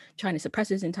been trying to suppress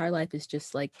his entire life is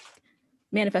just like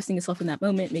manifesting itself in that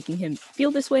moment, making him feel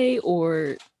this way?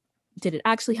 Or did it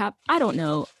actually happen? I don't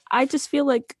know. I just feel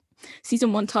like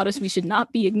season 1 taught us we should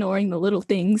not be ignoring the little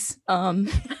things.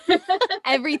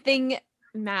 Everything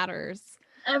matters.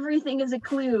 Everything is a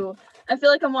clue. I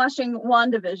feel like I'm watching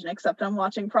WandaVision, except I'm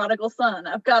watching Prodigal Son.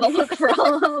 I've got to look for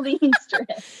all the Easter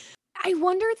eggs. I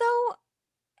wonder though,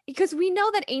 because we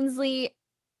know that Ainsley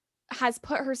has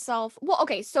put herself, well,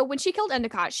 okay, so when she killed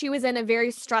Endicott, she was in a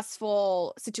very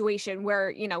stressful situation where,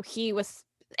 you know, he was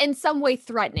in some way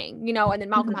threatening, you know, and then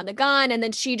Malcolm had the gun, and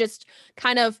then she just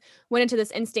kind of went into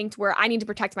this instinct where I need to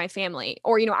protect my family,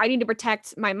 or, you know, I need to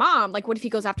protect my mom. Like, what if he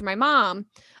goes after my mom?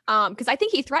 Because I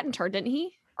think he threatened her, didn't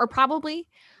he? Or probably.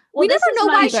 Well, we never know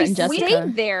why she Jessica.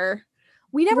 stayed there.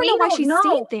 We never know why she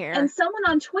stayed there. And someone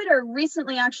on Twitter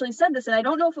recently actually said this, and I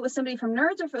don't know if it was somebody from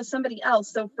Nerds or if it was somebody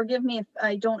else, so forgive me if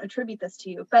I don't attribute this to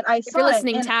you, but I if saw you're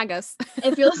listening, it, tag us.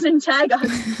 if you're listening, tag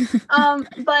us.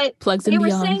 But Plugs they and were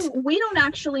beyond. saying we don't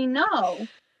actually know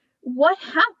what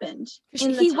happened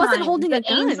in the He wasn't time holding a that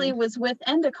gun. Ainsley was with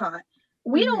Endicott.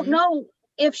 We don't know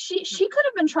if she could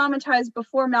have been traumatized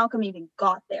before Malcolm even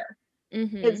got there.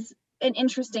 It's an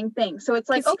interesting thing. So it's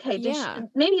like, okay,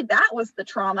 maybe that was the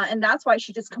trauma, and that's why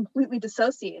she just completely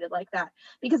dissociated like that.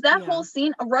 Because that whole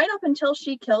scene, right up until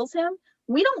she kills him,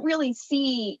 we don't really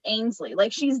see Ainsley.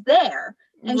 Like, she's there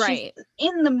and she's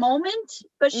in the moment,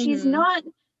 but she's not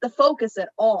the focus at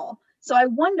all. So I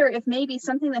wonder if maybe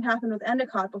something that happened with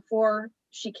Endicott before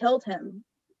she killed him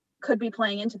could be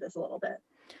playing into this a little bit.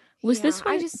 Was this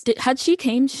one, had she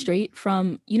came straight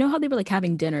from, you know how they were like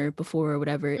having dinner before or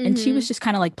whatever, and she was just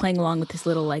kind of like playing along with this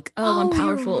little like, I'm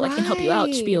powerful, I can help you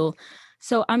out spiel.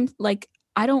 So I'm like,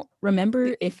 I don't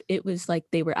remember if it was like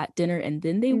they were at dinner and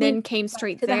then they came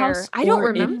straight to there. the house. I don't or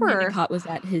remember. If Endicott was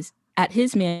at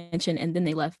his mansion and then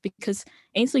they left, because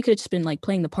Ainsley could have just been like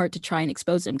playing the part to try and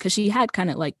expose him, because she had kind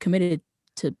of like committed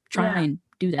to try and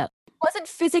do that. Wasn't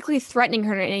physically threatening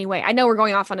her in any way. I know we're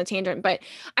going off on a tangent, but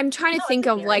I'm trying to think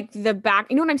of like the back,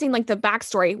 you know what I'm saying? Like the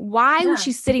backstory. Why was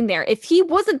she sitting there? If he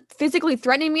wasn't physically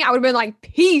threatening me, I would have been like,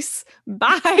 peace,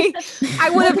 bye.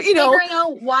 I would have, you know. Figuring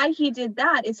out why he did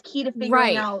that is key to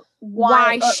figuring out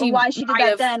why she did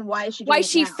that then, why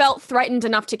she felt threatened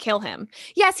enough to kill him.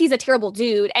 Yes, he's a terrible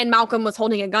dude, and Malcolm was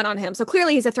holding a gun on him. So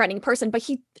clearly he's a threatening person, but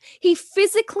he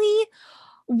physically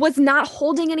was not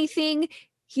holding anything.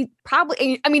 He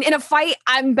probably, I mean, in a fight,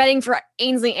 I'm betting for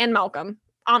Ainsley and Malcolm.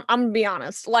 I'm gonna be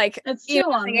honest. Like, it's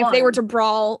if they were to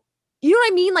brawl, you know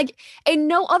what I mean? Like, in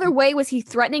no other way was he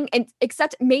threatening, and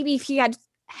except maybe if he had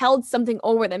held something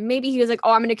over them. Maybe he was like,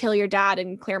 oh, I'm gonna kill your dad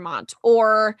in Claremont.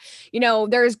 Or, you know,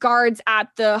 there's guards at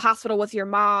the hospital with your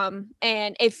mom,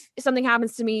 and if something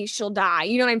happens to me, she'll die.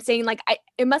 You know what I'm saying? Like,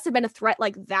 it must have been a threat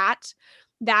like that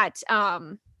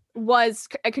was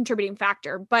a contributing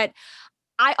factor. But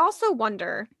I also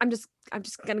wonder, I'm just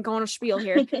gonna go on a spiel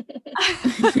here.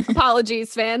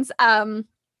 Apologies, fans.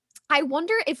 I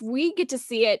wonder if we get to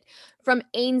see it from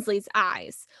Ainsley's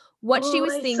eyes, what she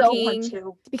was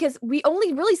thinking, because we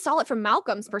only really saw it from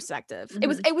Malcolm's perspective.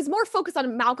 It was more focused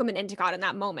on Malcolm and Endicott in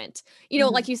that moment. You know,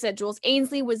 like you said, Jules,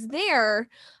 Ainsley was there,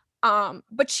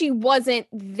 but she wasn't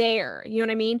there. You know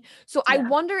what I mean? So I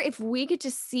wonder if we get to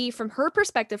see from her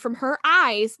perspective, from her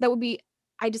eyes. That would be,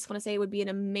 I just want to say, it would be an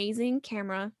amazing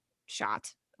camera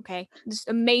shot. Okay, just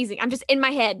amazing. I'm just in my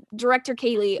head. Director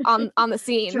Kaylee on the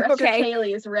scene. Director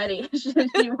Kaylee is ready.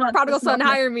 Prodigal Son,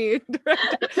 hire me.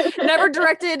 Never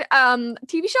directed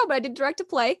TV show, but I did direct a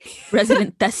play.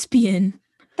 Resident thespian.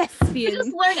 We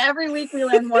just learn every week. We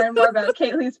learn more and more about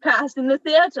Kaylee's past in the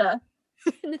theater.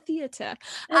 In the theater.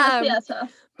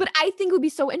 But I think it would be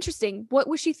so interesting. What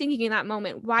was she thinking in that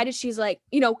moment? Why did she's like,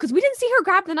 you know, because we didn't see her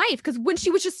grab the knife, because when she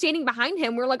was just standing behind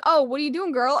him, we're like, oh, what are you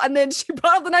doing, girl? And then she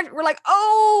brought up the knife. We're like,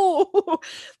 oh,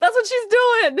 that's what she's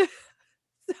doing.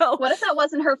 So what if that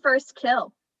wasn't her first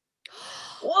kill?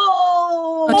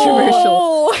 Whoa!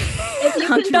 Controversial. If you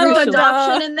can throw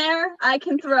adoption in there, I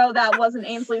can throw that wasn't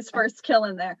Ainsley's first kill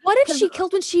in there. What if she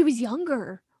killed when she was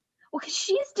younger? Well, because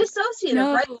she's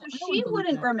dissociative, right? So she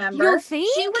wouldn't remember. You don't think?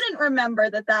 She wouldn't remember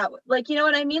that, like, you know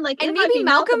what I mean? Like, and maybe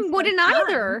Malcolm wouldn't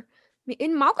either.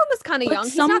 And Malcolm was kind of But young.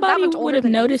 He's not that somebody much would older have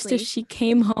than noticed if Ainsley. she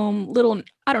came home, little,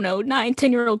 I don't know,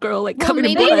 9-10-year-old girl, like Well, covered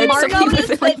in maybe blood. Martin Somebody would have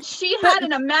noticed been like, that she had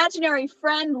an imaginary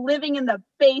friend living in the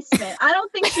basement. I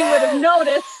don't think she would have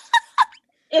noticed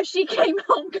if she came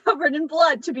home covered in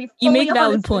blood, to be fully you make valid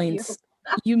honest with points.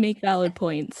 You make valid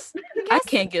points. I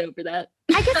can't get over that.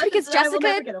 I guess because I will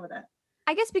never Jessica. get over that.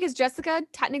 I guess because Jessica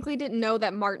technically didn't know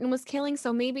that Martin was killing,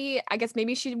 so maybe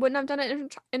she wouldn't have done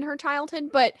it in her childhood.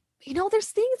 But there's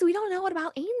things we don't know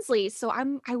about Ainsley, so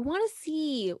I want to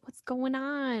see what's going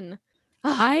on.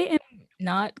 I am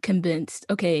not convinced.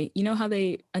 Okay, you know how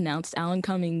they announced Alan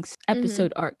Cummings'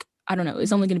 episode arc? I don't know.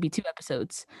 It's only going to be 2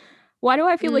 episodes. Why do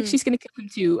I feel like she's going to kill him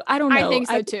too? I don't know. I think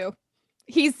so too.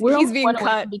 He's We're being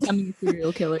cut. Becoming a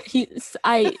serial killer.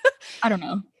 I don't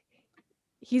know.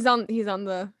 He's on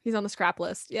the scrap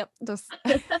list. Yep.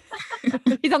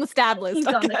 He's on the stab list. He's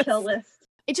on the kill list.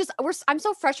 It's just I'm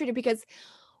so frustrated because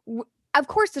of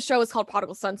course the show is called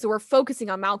Prodigal Son, so we're focusing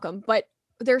on Malcolm, but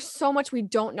there's so much we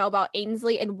don't know about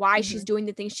Ainsley and why she's doing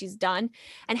the things she's done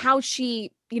and how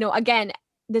she, again,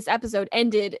 this episode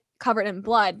ended covered in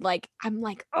blood. Like, I'm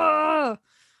like, oh,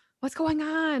 what's going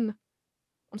on?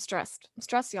 I'm stressed,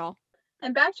 y'all.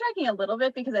 And backtracking a little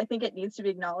bit, because I think it needs to be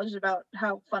acknowledged about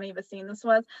how funny of a scene this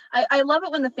was. I love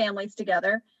it when the family's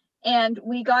together. And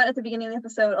we got at the beginning of the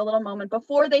episode a little moment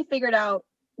before they figured out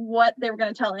what they were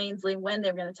going to tell Ainsley, when they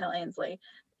were going to tell Ainsley.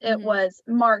 It was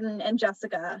Martin and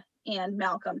Jessica and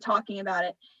Malcolm talking about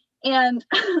it. And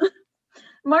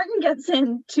Martin gets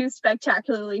in 2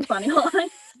 spectacularly funny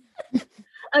lines.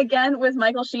 Again, with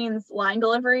Michael Sheen's line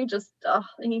delivery, just,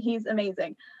 he's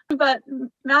amazing. But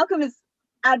Malcolm is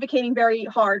advocating very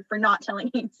hard for not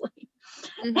telling Ainsley.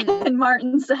 And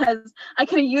Martin says, I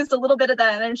could have used a little bit of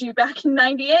that energy back in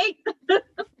 98,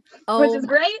 which is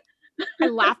great. I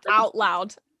laughed out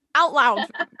loud,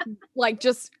 like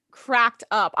just cracked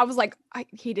up. I was like,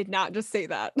 he did not just say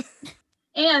that.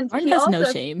 And Martin he has also,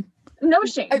 no shame. No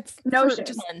shame. No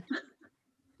shame.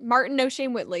 Martin, no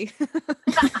shame Whitley.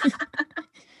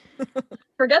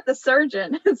 Forget the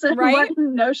surgeon. It's right?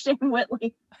 Martin, no shame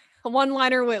Whitley.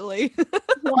 One-liner Whitley.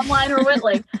 One-liner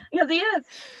Whitley. Because he is.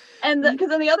 And because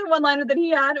then the other one-liner that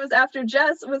he had was after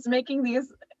Jess was making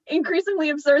these increasingly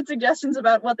absurd suggestions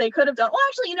about what they could have done. Well,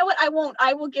 actually, you know what?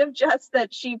 I will give Jess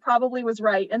that she probably was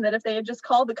right, and that if they had just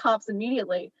called the cops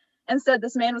immediately and said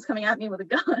this man was coming at me with a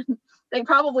gun, they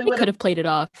probably would have played it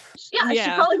off. Yeah, she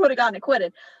probably would have gotten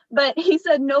acquitted. But he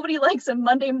said nobody likes a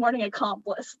Monday morning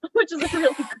accomplice, which is a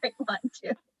really great line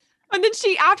too. And then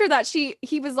after that,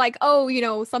 he was like,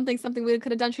 oh, something we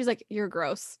could have done. She's like, you're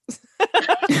gross.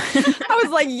 I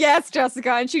was like, yes,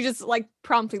 Jessica. And she just like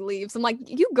promptly leaves. I'm like,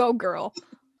 you go, girl.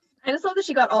 I just love that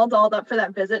she got all dolled up for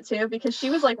that visit too, because she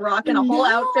was like rocking a whole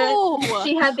outfit.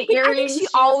 She had the earrings. I think she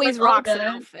always rocks an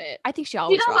outfit. I think she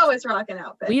does always rock an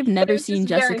outfit. We have never seen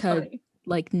Jessica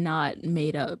like not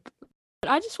made up. But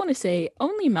I just want to say,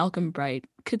 only Malcolm Bright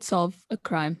could solve a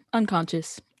crime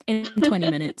unconscious in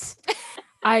 20 minutes.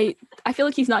 I feel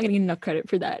like he's not getting enough credit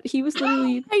for that. He was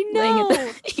literally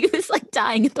he was like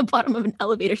dying at the bottom of an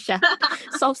elevator shaft.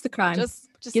 Solves the crime.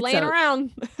 Just laying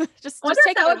around. just wonder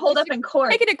if that would hold up in court.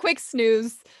 Taking a quick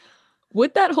snooze.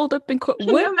 Would that hold up in court?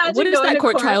 What is that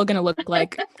court trial going to look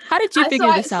like? How did you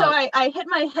figure this out? So I hit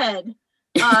my head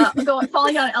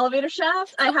falling down an elevator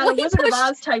shaft. I had a Wizard of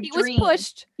Oz type dream.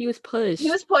 He was pushed.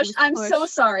 I'm so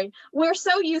sorry. We're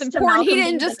so used to Malcolm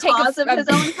being the cause of his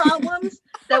own problems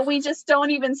that we just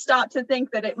don't even stop to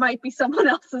think that it might be someone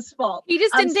else's fault. He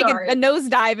just didn't take a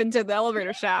nosedive into the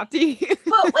elevator shaft.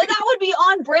 But that would be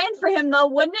on brand for him, though,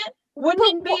 wouldn't it? Wouldn't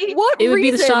it be? It would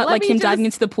be the shot like him diving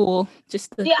into the pool.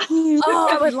 Oh,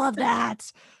 I would love that.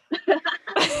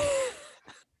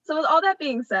 So with all that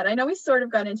being said, I know we sort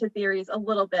of got into theories a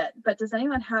little bit, but does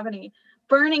anyone have any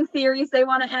burning theories they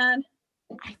want to add?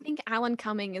 I think Alan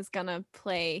Cumming is gonna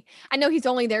play. I know he's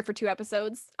only there for 2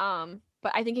 episodes,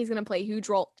 but I think he's gonna play a huge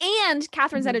role. And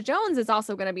Catherine Zeta-Jones is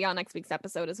also gonna be on next week's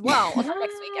episode as well. Not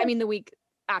next week, I mean the week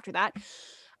after that.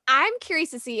 I'm curious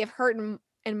to see if Hurt and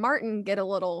Martin get a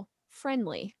little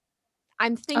friendly.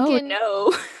 I'm thinking.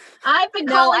 Oh no. I've been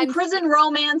calling Prison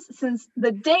Romance since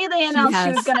the day they announced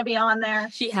she was going to be on there.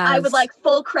 She has. I would like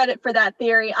full credit for that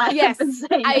theory. I have been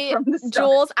saying it from the start.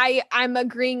 Jules, I'm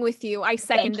agreeing with you. I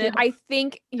second it. I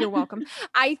think you're welcome.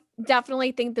 I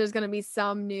definitely think there's going to be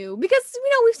some new, because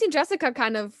we've seen Jessica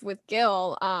kind of with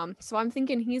Gil. So I'm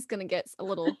thinking he's going to get a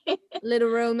little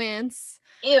romance.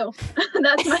 Ew.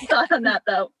 That's my thought on that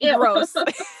though. Ew. Gross.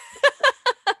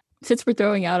 Since we're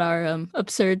throwing out our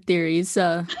absurd theories,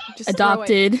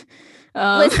 adopted.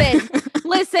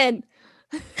 Listen.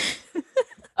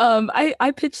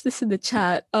 I pitched this in the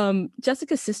chat.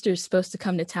 Jessica's sister is supposed to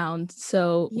come to town.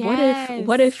 So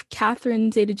what if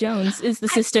Catherine Zeta-Jones is the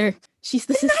sister? She's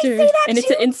the sister, and it's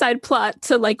an inside plot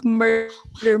to like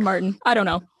murder Martin. I don't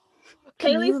know.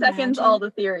 Haley seconds all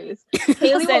the theories.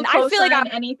 Haley will co-sign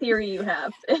any theory you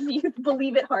have if you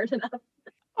believe it hard enough.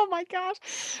 Oh my gosh.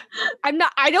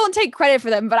 I don't take credit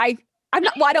for them, but I'm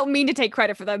not, well, I don't mean to take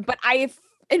credit for them, but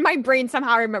in my brain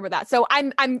somehow I remember that. So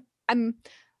I'm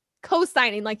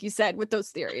co-signing, like you said, with those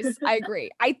theories. I agree.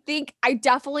 I think I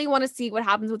definitely want to see what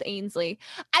happens with Ainsley.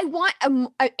 I want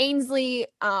a Ainsley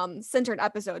centered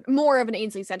episode, more of an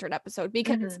Ainsley centered episode,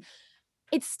 because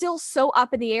it's still so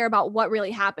up in the air about what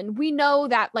really happened. We know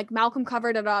that like Malcolm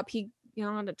covered it up. He,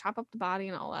 had to chop up the body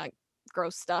and all that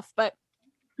gross stuff, but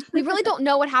we really don't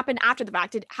know what happened after the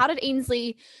fact. How did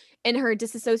Ainsley in her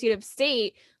disassociative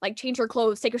state, like change her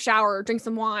clothes, take a shower, drink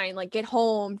some wine, like get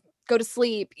home, go to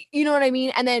sleep, you know what I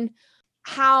mean? And then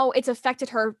how it's affected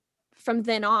her from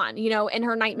then on, in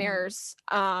her nightmares,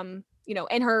 in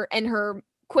her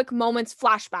quick moments,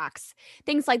 flashbacks,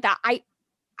 things like that. I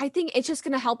think it's just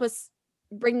going to help us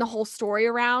bring the whole story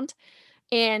around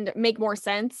and make more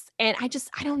sense. And I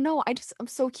don't know. I'm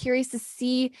so curious to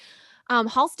see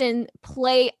Halston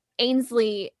play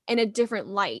Ainsley in a different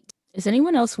light. Is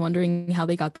anyone else wondering how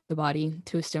they got the body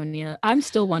to Estonia? I'm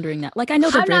still wondering that. Like, I know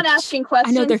they're I'm not asking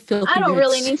questions. I know they're filthy I don't rich.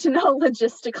 really need to know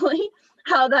logistically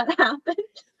how that happened.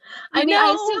 I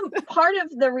assume part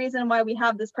of the reason why we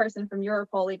have this person from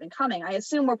Europol even coming, I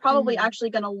assume we're probably actually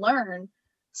going to learn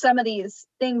some of these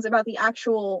things about the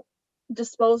actual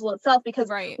disposal itself,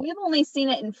 because we've only seen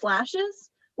it in flashes.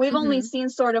 We've only seen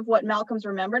sort of what Malcolm's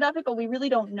remembered of it, but we really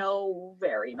don't know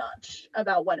very much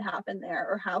about what happened there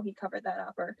or how he covered that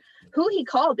up or who he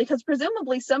called, because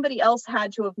presumably somebody else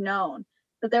had to have known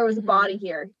that there was a body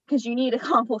here, because you need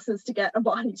accomplices to get a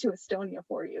body to Estonia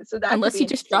for you. So that unless he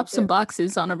just dropped some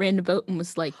boxes on a random boat and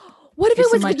was like, what if it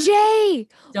was Vijay?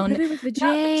 What if it was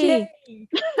Vijay?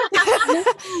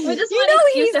 We just want an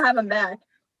excuse to have him back.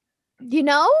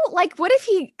 Like what if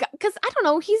because I don't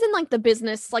know, he's in like the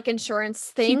business, like insurance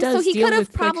thing. So he could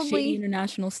have probably like, shady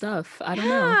international stuff. I don't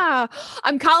know.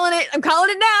 I'm calling it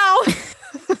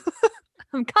now.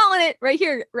 I'm calling it right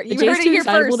here. You heard it here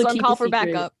first, so I'm calling for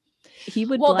backup. He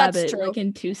would blab it like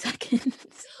in 2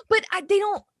 seconds. But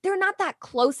they're not that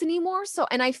close anymore. So,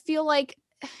 and I feel like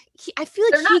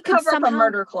they're not cover up a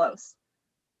murder close.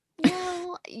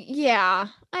 Well, yeah,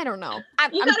 I don't know.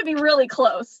 You got to be really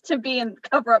close to be in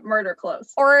cover up murder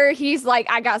close. Or he's like,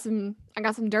 I got some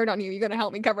dirt on you. You're gonna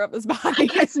help me cover up this body. I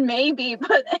guess maybe,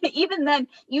 but even then,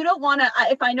 you don't want to.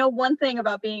 If I know one thing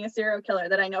about being a serial killer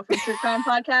that I know from true crime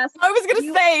podcasts, I was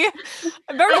gonna say,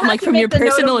 I'm like from your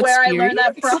personal experience. Where I learned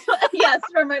that from. Yes,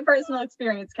 from my personal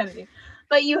experience, Kennedy.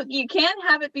 But you can't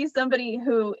have it be somebody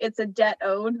who it's a debt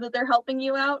owed that they're helping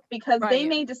you out, because they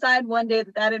may decide one day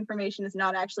that information is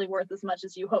not actually worth as much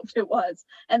as you hoped it was.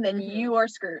 And then you are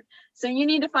screwed. So you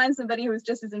need to find somebody who is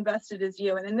just as invested as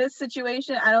you. And in this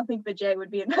situation, I don't think Vijay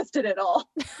would be invested at all.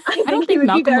 I don't think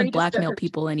Malcolm would blackmail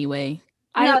people anyway.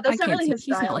 No, that's not really his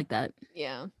style. He's not like that.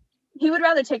 Yeah. He would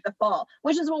rather take the fall,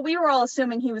 which is what we were all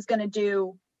assuming he was going to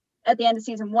do at the end of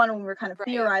season 1, when we were kind of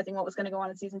theorizing what was going to go on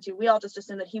in season 2. We all just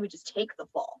assumed that he would just take the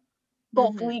fall,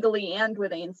 both legally and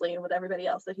with Ainsley and with everybody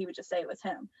else, that he would just say it was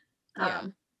him.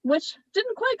 Which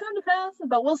didn't quite come to pass,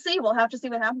 but we'll see. We'll have to see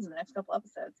what happens in the next couple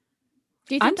episodes.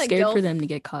 I'm scared for them to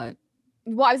get caught.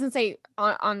 Well, I was going to say,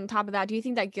 on top of that, do you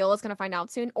think that Gil is going to find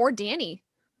out soon? Or Danny?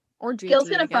 Or Drisa, Gil's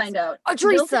going to find out.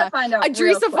 Adrisa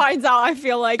finds out, I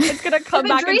feel like. It's going to come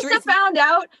back. If Adrisa found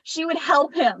out, she would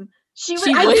help him. She would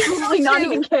absolutely not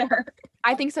even care.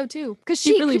 I think so too, because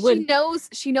she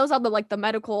knows all the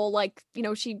medical,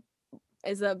 she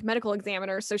is a medical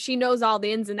examiner, so she knows all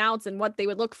the ins and outs and what they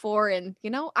would look for. And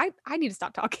I need to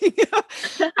stop talking.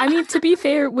 I mean, to be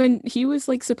fair, when he was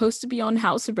supposed to be on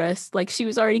house arrest, she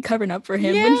was already covering up for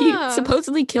him when he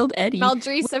supposedly killed Eddie.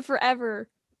 Maldrisa forever.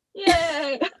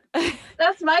 Yay.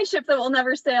 That's my ship that will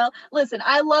never sail. Listen,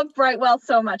 I love Brightwell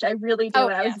so much. I really do.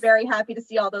 And I was very happy to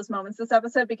see all those moments this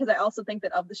episode, because I also think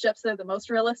that of the ships, they're the most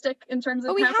realistic in terms of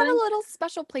But we happening. have a little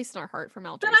special place in our heart for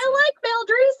Maldrisa. But I like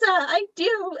Maldrisa. I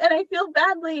do. And I feel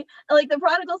badly. The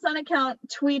Prodigal Son account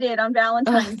tweeted on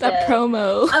Valentine's Day. That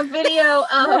promo. A video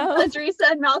of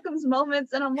Adrisa and Malcolm's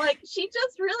moments. And I'm like, she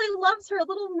just really loves her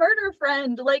little murder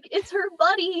friend. It's her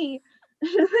buddy.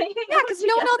 Because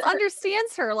no one else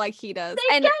understands her like he does.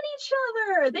 They get each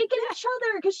other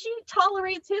because she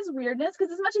tolerates his weirdness,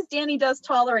 because as much as Danny does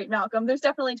tolerate Malcolm, there's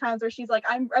definitely times where she's like,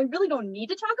 I really don't need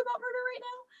to talk about murder right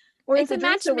now, whereas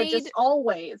Adrisa would just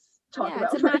always talk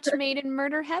about it's a match made in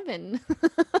murder heaven.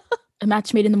 A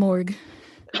match made in the morgue.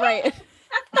 Right.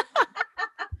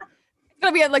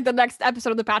 gonna be at like the next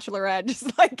episode of The Bachelorette,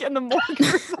 just like in the morning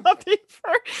or something.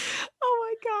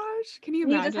 Oh my gosh, can you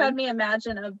imagine? You just had me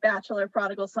imagine a Bachelor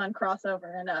Prodigal Son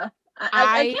crossover, and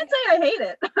I can't say I hate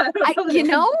it. You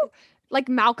know, like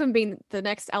Malcolm being the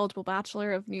next eligible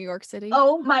Bachelor of New York City.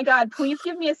 Oh my God! Please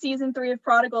give me a season 3 of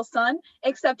Prodigal Son,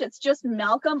 except it's just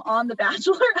Malcolm on The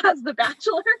Bachelor as the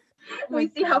Bachelor. We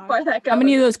see how far that goes. How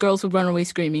many of those girls would run away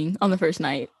screaming on the first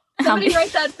night? Somebody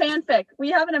write that fanfic.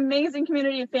 We have an amazing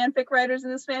community of fanfic writers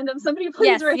in this fandom. Somebody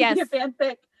please write me a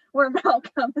fanfic where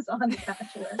Malcolm is on The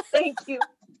Bachelor. Thank you.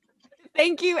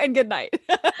 Thank you and good night.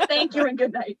 Thank you and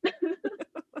good night.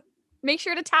 Make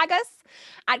sure to tag us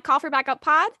at Call for Backup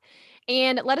Pod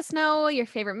and let us know your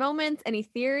favorite moments, any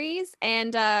theories,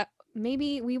 and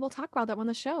maybe we will talk about that on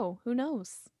the show. Who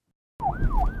knows?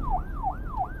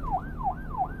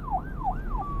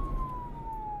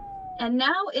 And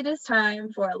now it is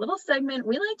time for a little segment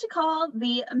we like to call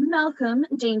the Malcolm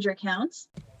Danger Count.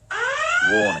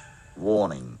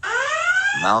 Warning.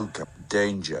 Malcolm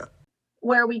Danger.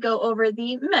 Where we go over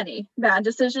the many bad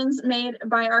decisions made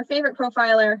by our favorite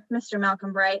profiler, Mr.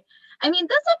 Malcolm Bright. I mean,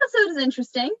 this episode is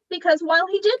interesting because while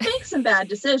he did make some bad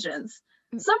decisions,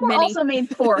 some were also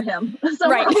made for him. Some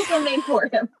were also made for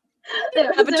him.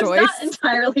 It's not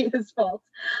entirely his fault.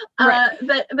 Right.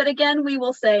 But again, we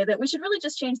will say that we should really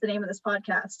just change the name of this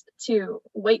podcast to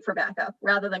Wait for Backup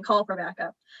rather than Call for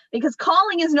Backup, because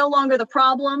calling is no longer the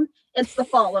problem. It's the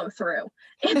follow through.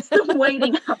 It's the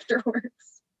waiting afterwards.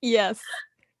 Yes.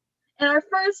 And our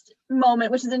first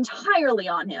moment, which is entirely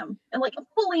on him, and like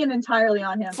fully and entirely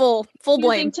on him. Full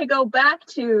blame. To go back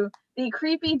to the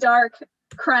creepy, dark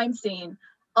crime scene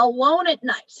alone at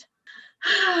night.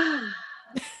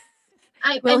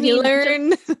 Will he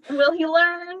learn? Will he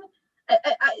learn?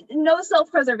 No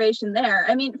self-preservation there.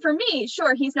 I mean, for me,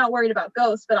 sure, he's not worried about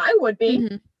ghosts, but I would be.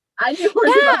 Mm-hmm. I'd be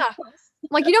worried about ghosts.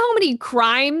 Like, you know how many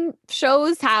crime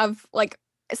shows have like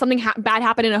something bad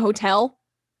happen in a hotel?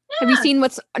 Yeah. Have you seen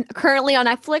what's currently on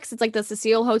Netflix? It's like the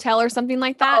Cecile Hotel or something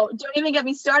like that. Oh, don't even get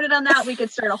me started on that. We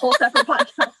could start a whole separate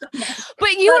podcast on that.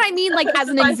 But you know what I mean? Like, as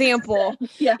an example.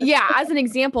 Yeah, as an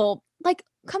example. Like,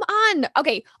 come on.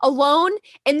 Okay, alone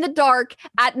in the dark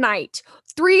at night.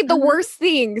 3 of the worst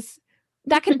things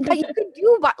that you can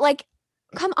do. But like,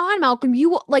 come on, Malcolm.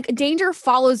 You like danger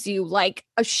follows you like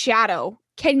a shadow.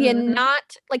 Can you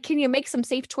not? Like, can you make some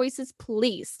safe choices,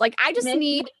 please? Like, I just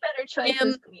need better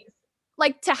choices, please.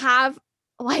 Like to have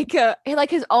like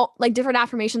his own like different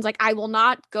affirmations. Like, I will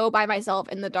not go by myself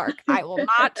in the dark. I will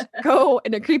not go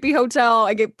in a creepy hotel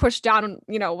and get pushed down.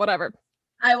 Whatever.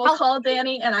 I will call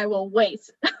Danny and I will wait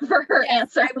for her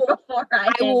answer before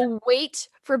I will wait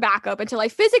for backup until I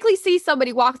physically see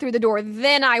somebody walk through the door.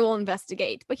 Then I will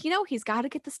investigate. But he's got to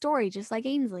get the story, just like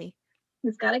Ainsley.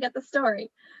 He's got to get the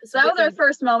story. So that was our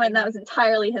first moment. And that was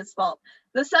entirely his fault.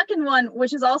 The second one,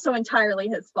 which is also entirely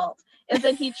his fault, is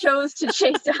that he chose to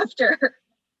chase after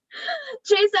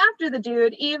the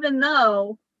dude, even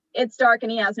though it's dark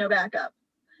and he has no backup.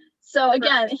 So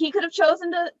again, he could have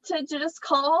chosen to just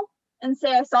call and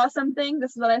say, I saw something.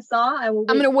 This is what I saw. I'm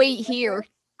going to wait here.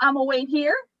 I'm going to wait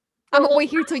here. I'm going to wait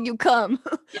here till you come.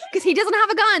 Because he doesn't have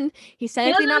a gun. He's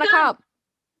technically not a cop.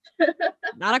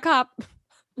 Not a cop.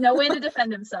 No way to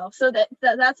defend himself. So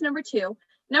that's number 2.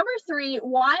 Number 3,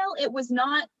 while it was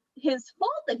not his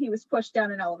fault that he was pushed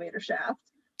down an elevator shaft,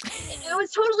 it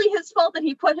was totally his fault that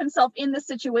he put himself in the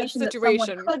situation that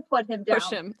someone could put him down.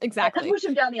 Push him, exactly. Push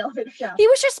him down the elevator shaft. He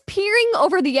was just peering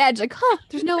over the edge, like,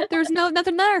 there's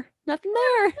nothing there. Nothing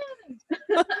there.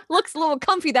 Looks a little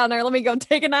comfy down there. Let me go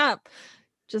take a nap.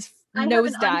 Just nosedive. I have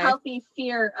an unhealthy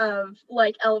fear of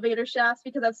like elevator shafts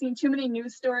because I've seen too many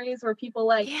news stories where people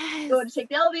go to take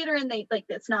the elevator and they like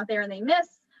it's not there and they miss.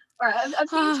 Or I've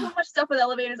seen too much stuff with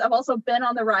elevators. I've also been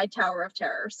on the ride Tower of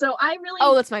Terror. So I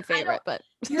really that's my favorite, but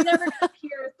you're never gonna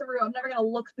peer through. I'm never gonna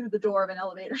look through the door of an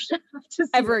elevator shaft to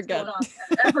see ever what's again. Going on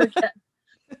there, ever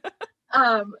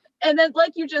again. And then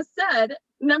like you just said,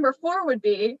 number 4 would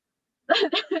be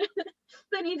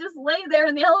that he just lay there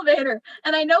in the elevator.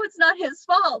 And I know it's not his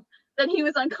fault that he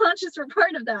was unconscious for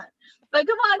part of that. But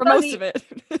come on, for buddy, most of it.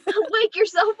 Wake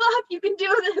yourself up. You can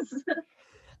do this.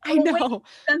 I know.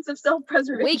 Sense of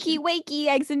self-preservation. Wakey,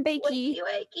 eggs and bakey.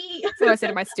 Wakey. That's what I say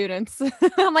to my students.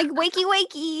 I'm like,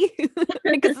 wakey.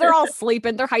 Because they're all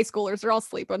sleeping. They're high schoolers. They're all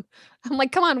sleeping. I'm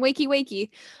like, come on, wakey.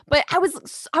 But I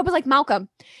was like, Malcolm,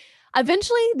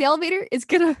 eventually the elevator is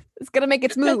gonna make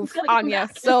its move on you.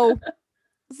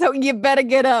 So you better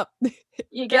get up.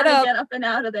 You gotta get up and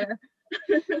out of there.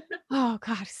 Oh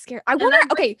God, scared. I wonder.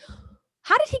 Okay,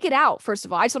 how did he get out? First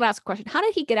of all, I just want to ask a question. How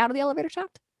did he get out of the elevator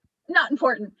shaft? Not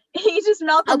important.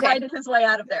 Malcolm Okay. righted his way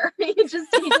out of there. He did a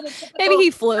typical Maybe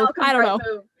he flew. Malcolm I don't know.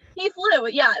 Bright move. He flew.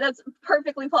 Yeah, that's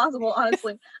perfectly plausible,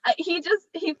 honestly. He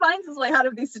finds his way out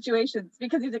of these situations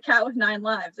because he's a cat with 9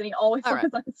 lives and he always All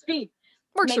lands on his feet.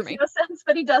 Works for Makes me. no sense,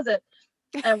 but he does it.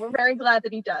 And we're very glad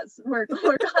that he does. We're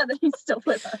glad that he's still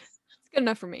with us. It's good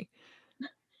enough for me.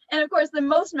 And of course, the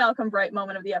most Malcolm Bright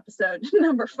moment of the episode,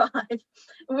 number 5,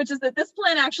 which is that this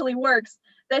plan actually works,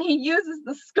 that he uses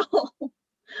the skull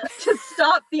to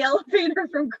stop the elevator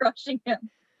from crushing him.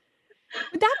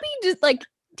 Would that be just like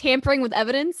tampering with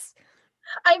evidence?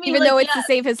 I mean, Even though it's to yes,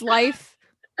 save his life?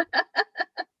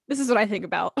 This is what I think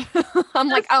about. I'm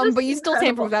like, That's just but you still tamper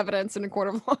incredible. with evidence in a court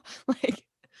of law. Like,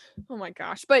 oh my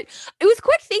gosh. But it was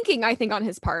quick thinking, I think, on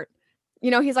his part. You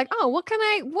know, he's like, oh, what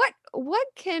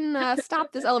can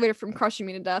stop this elevator from crushing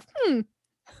me to death?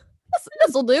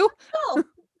 This'll do. skull,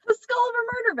 the skull of a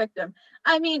murder victim.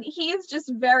 I mean, he is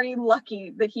just very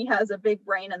lucky that he has a big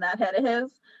brain in that head of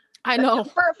his. I know.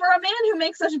 For a man who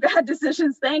makes such bad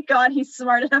decisions, thank God he's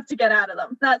smart enough to get out of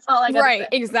them. That's all I got. Right,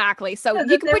 exactly. So Because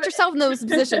you if can they put were- yourself in those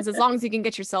positions as long as you can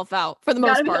get yourself out for the You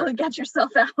most gotta be able part. to get yourself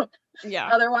out. Yeah.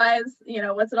 Otherwise,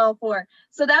 what's it all for?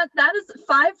 So that is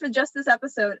 5 for just this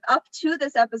episode. Up to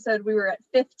this episode, we were at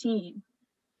 15.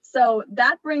 So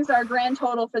that brings our grand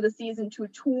total for the season to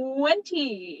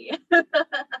 20.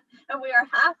 And we are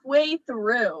halfway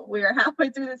through. We are halfway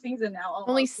through the season now. Almost.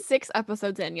 Only 6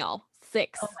 episodes in, y'all.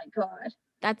 6. Oh my God.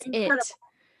 That's Incredible. it.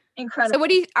 Incredible. So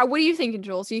what are you thinking,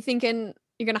 Jules? Are you thinking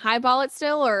you're gonna highball it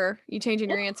still, or you changing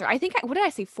your answer? I think what did I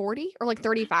say, 40 or like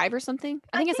 35 or something?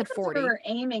 I think I said that's 40. where we're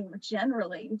aiming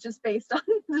generally, just based on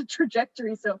the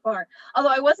trajectory so far. Although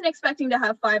I wasn't expecting to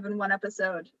have 5 in one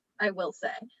episode, I will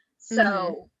say.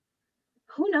 So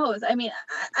who knows? I mean,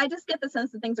 I just get the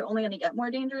sense that things are only going to get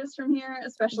more dangerous from here,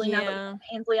 especially now that we have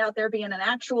Ainsley out there being an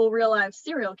actual real life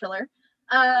serial killer.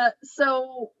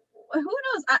 So who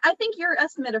knows? I think your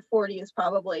estimate of 40 is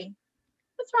probably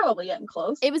getting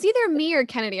close. It was either me or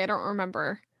Kennedy. I don't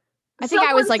remember. I think I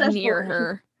Someone was like said near 40.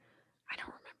 her. I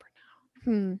don't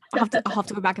remember now. I'll have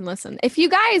to go back and listen. If you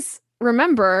guys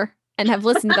remember and have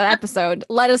listened to that episode,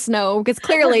 let us know, because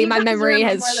clearly You my guys memory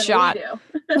remember has more than we shot.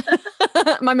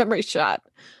 do. My memory's shot.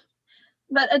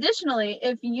 But additionally,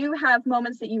 if you have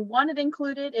moments that you wanted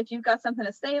included, if you've got something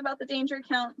to say about the danger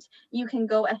count, you can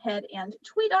go ahead and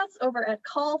tweet us over at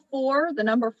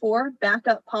call4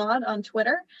 backup pod on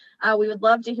Twitter. We would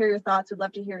love to hear your thoughts. We'd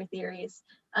love to hear your theories.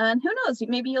 And who knows,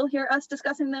 maybe you'll hear us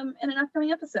discussing them in an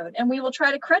upcoming episode. And we will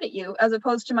try to credit you, as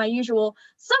opposed to my usual,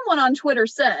 someone on Twitter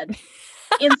said,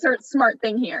 insert smart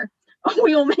thing here.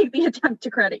 We will make the attempt to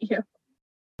credit you.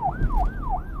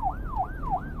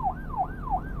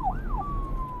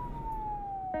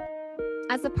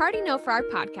 As a party note for our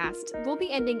podcast, we'll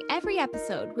be ending every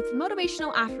episode with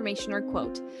motivational affirmation or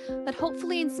quote that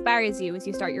hopefully inspires you as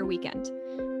you start your weekend.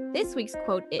 This week's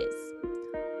quote is,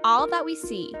 "All that we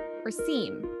see or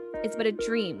seem is but a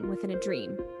dream within a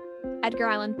dream." Edgar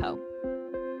Allan Poe.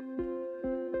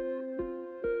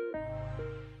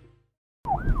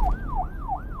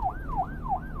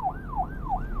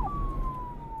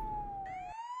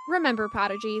 Remember,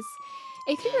 Prodigies,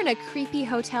 if you're in a creepy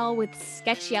hotel with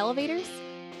sketchy elevators,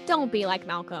 don't be like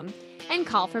Malcolm and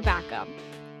call for backup.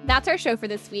 That's our show for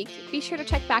this week. Be sure to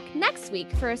check back next week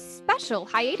for a special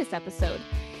hiatus episode.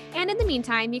 And in the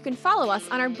meantime, you can follow us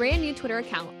on our brand new Twitter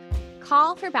account,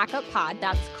 Call for Backup Pod.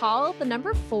 That's call the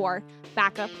number 4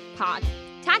 backup pod.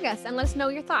 Tag us and let us know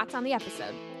your thoughts on the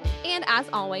episode. And as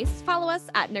always, follow us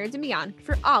at Nerds and Beyond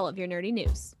for all of your nerdy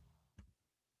news.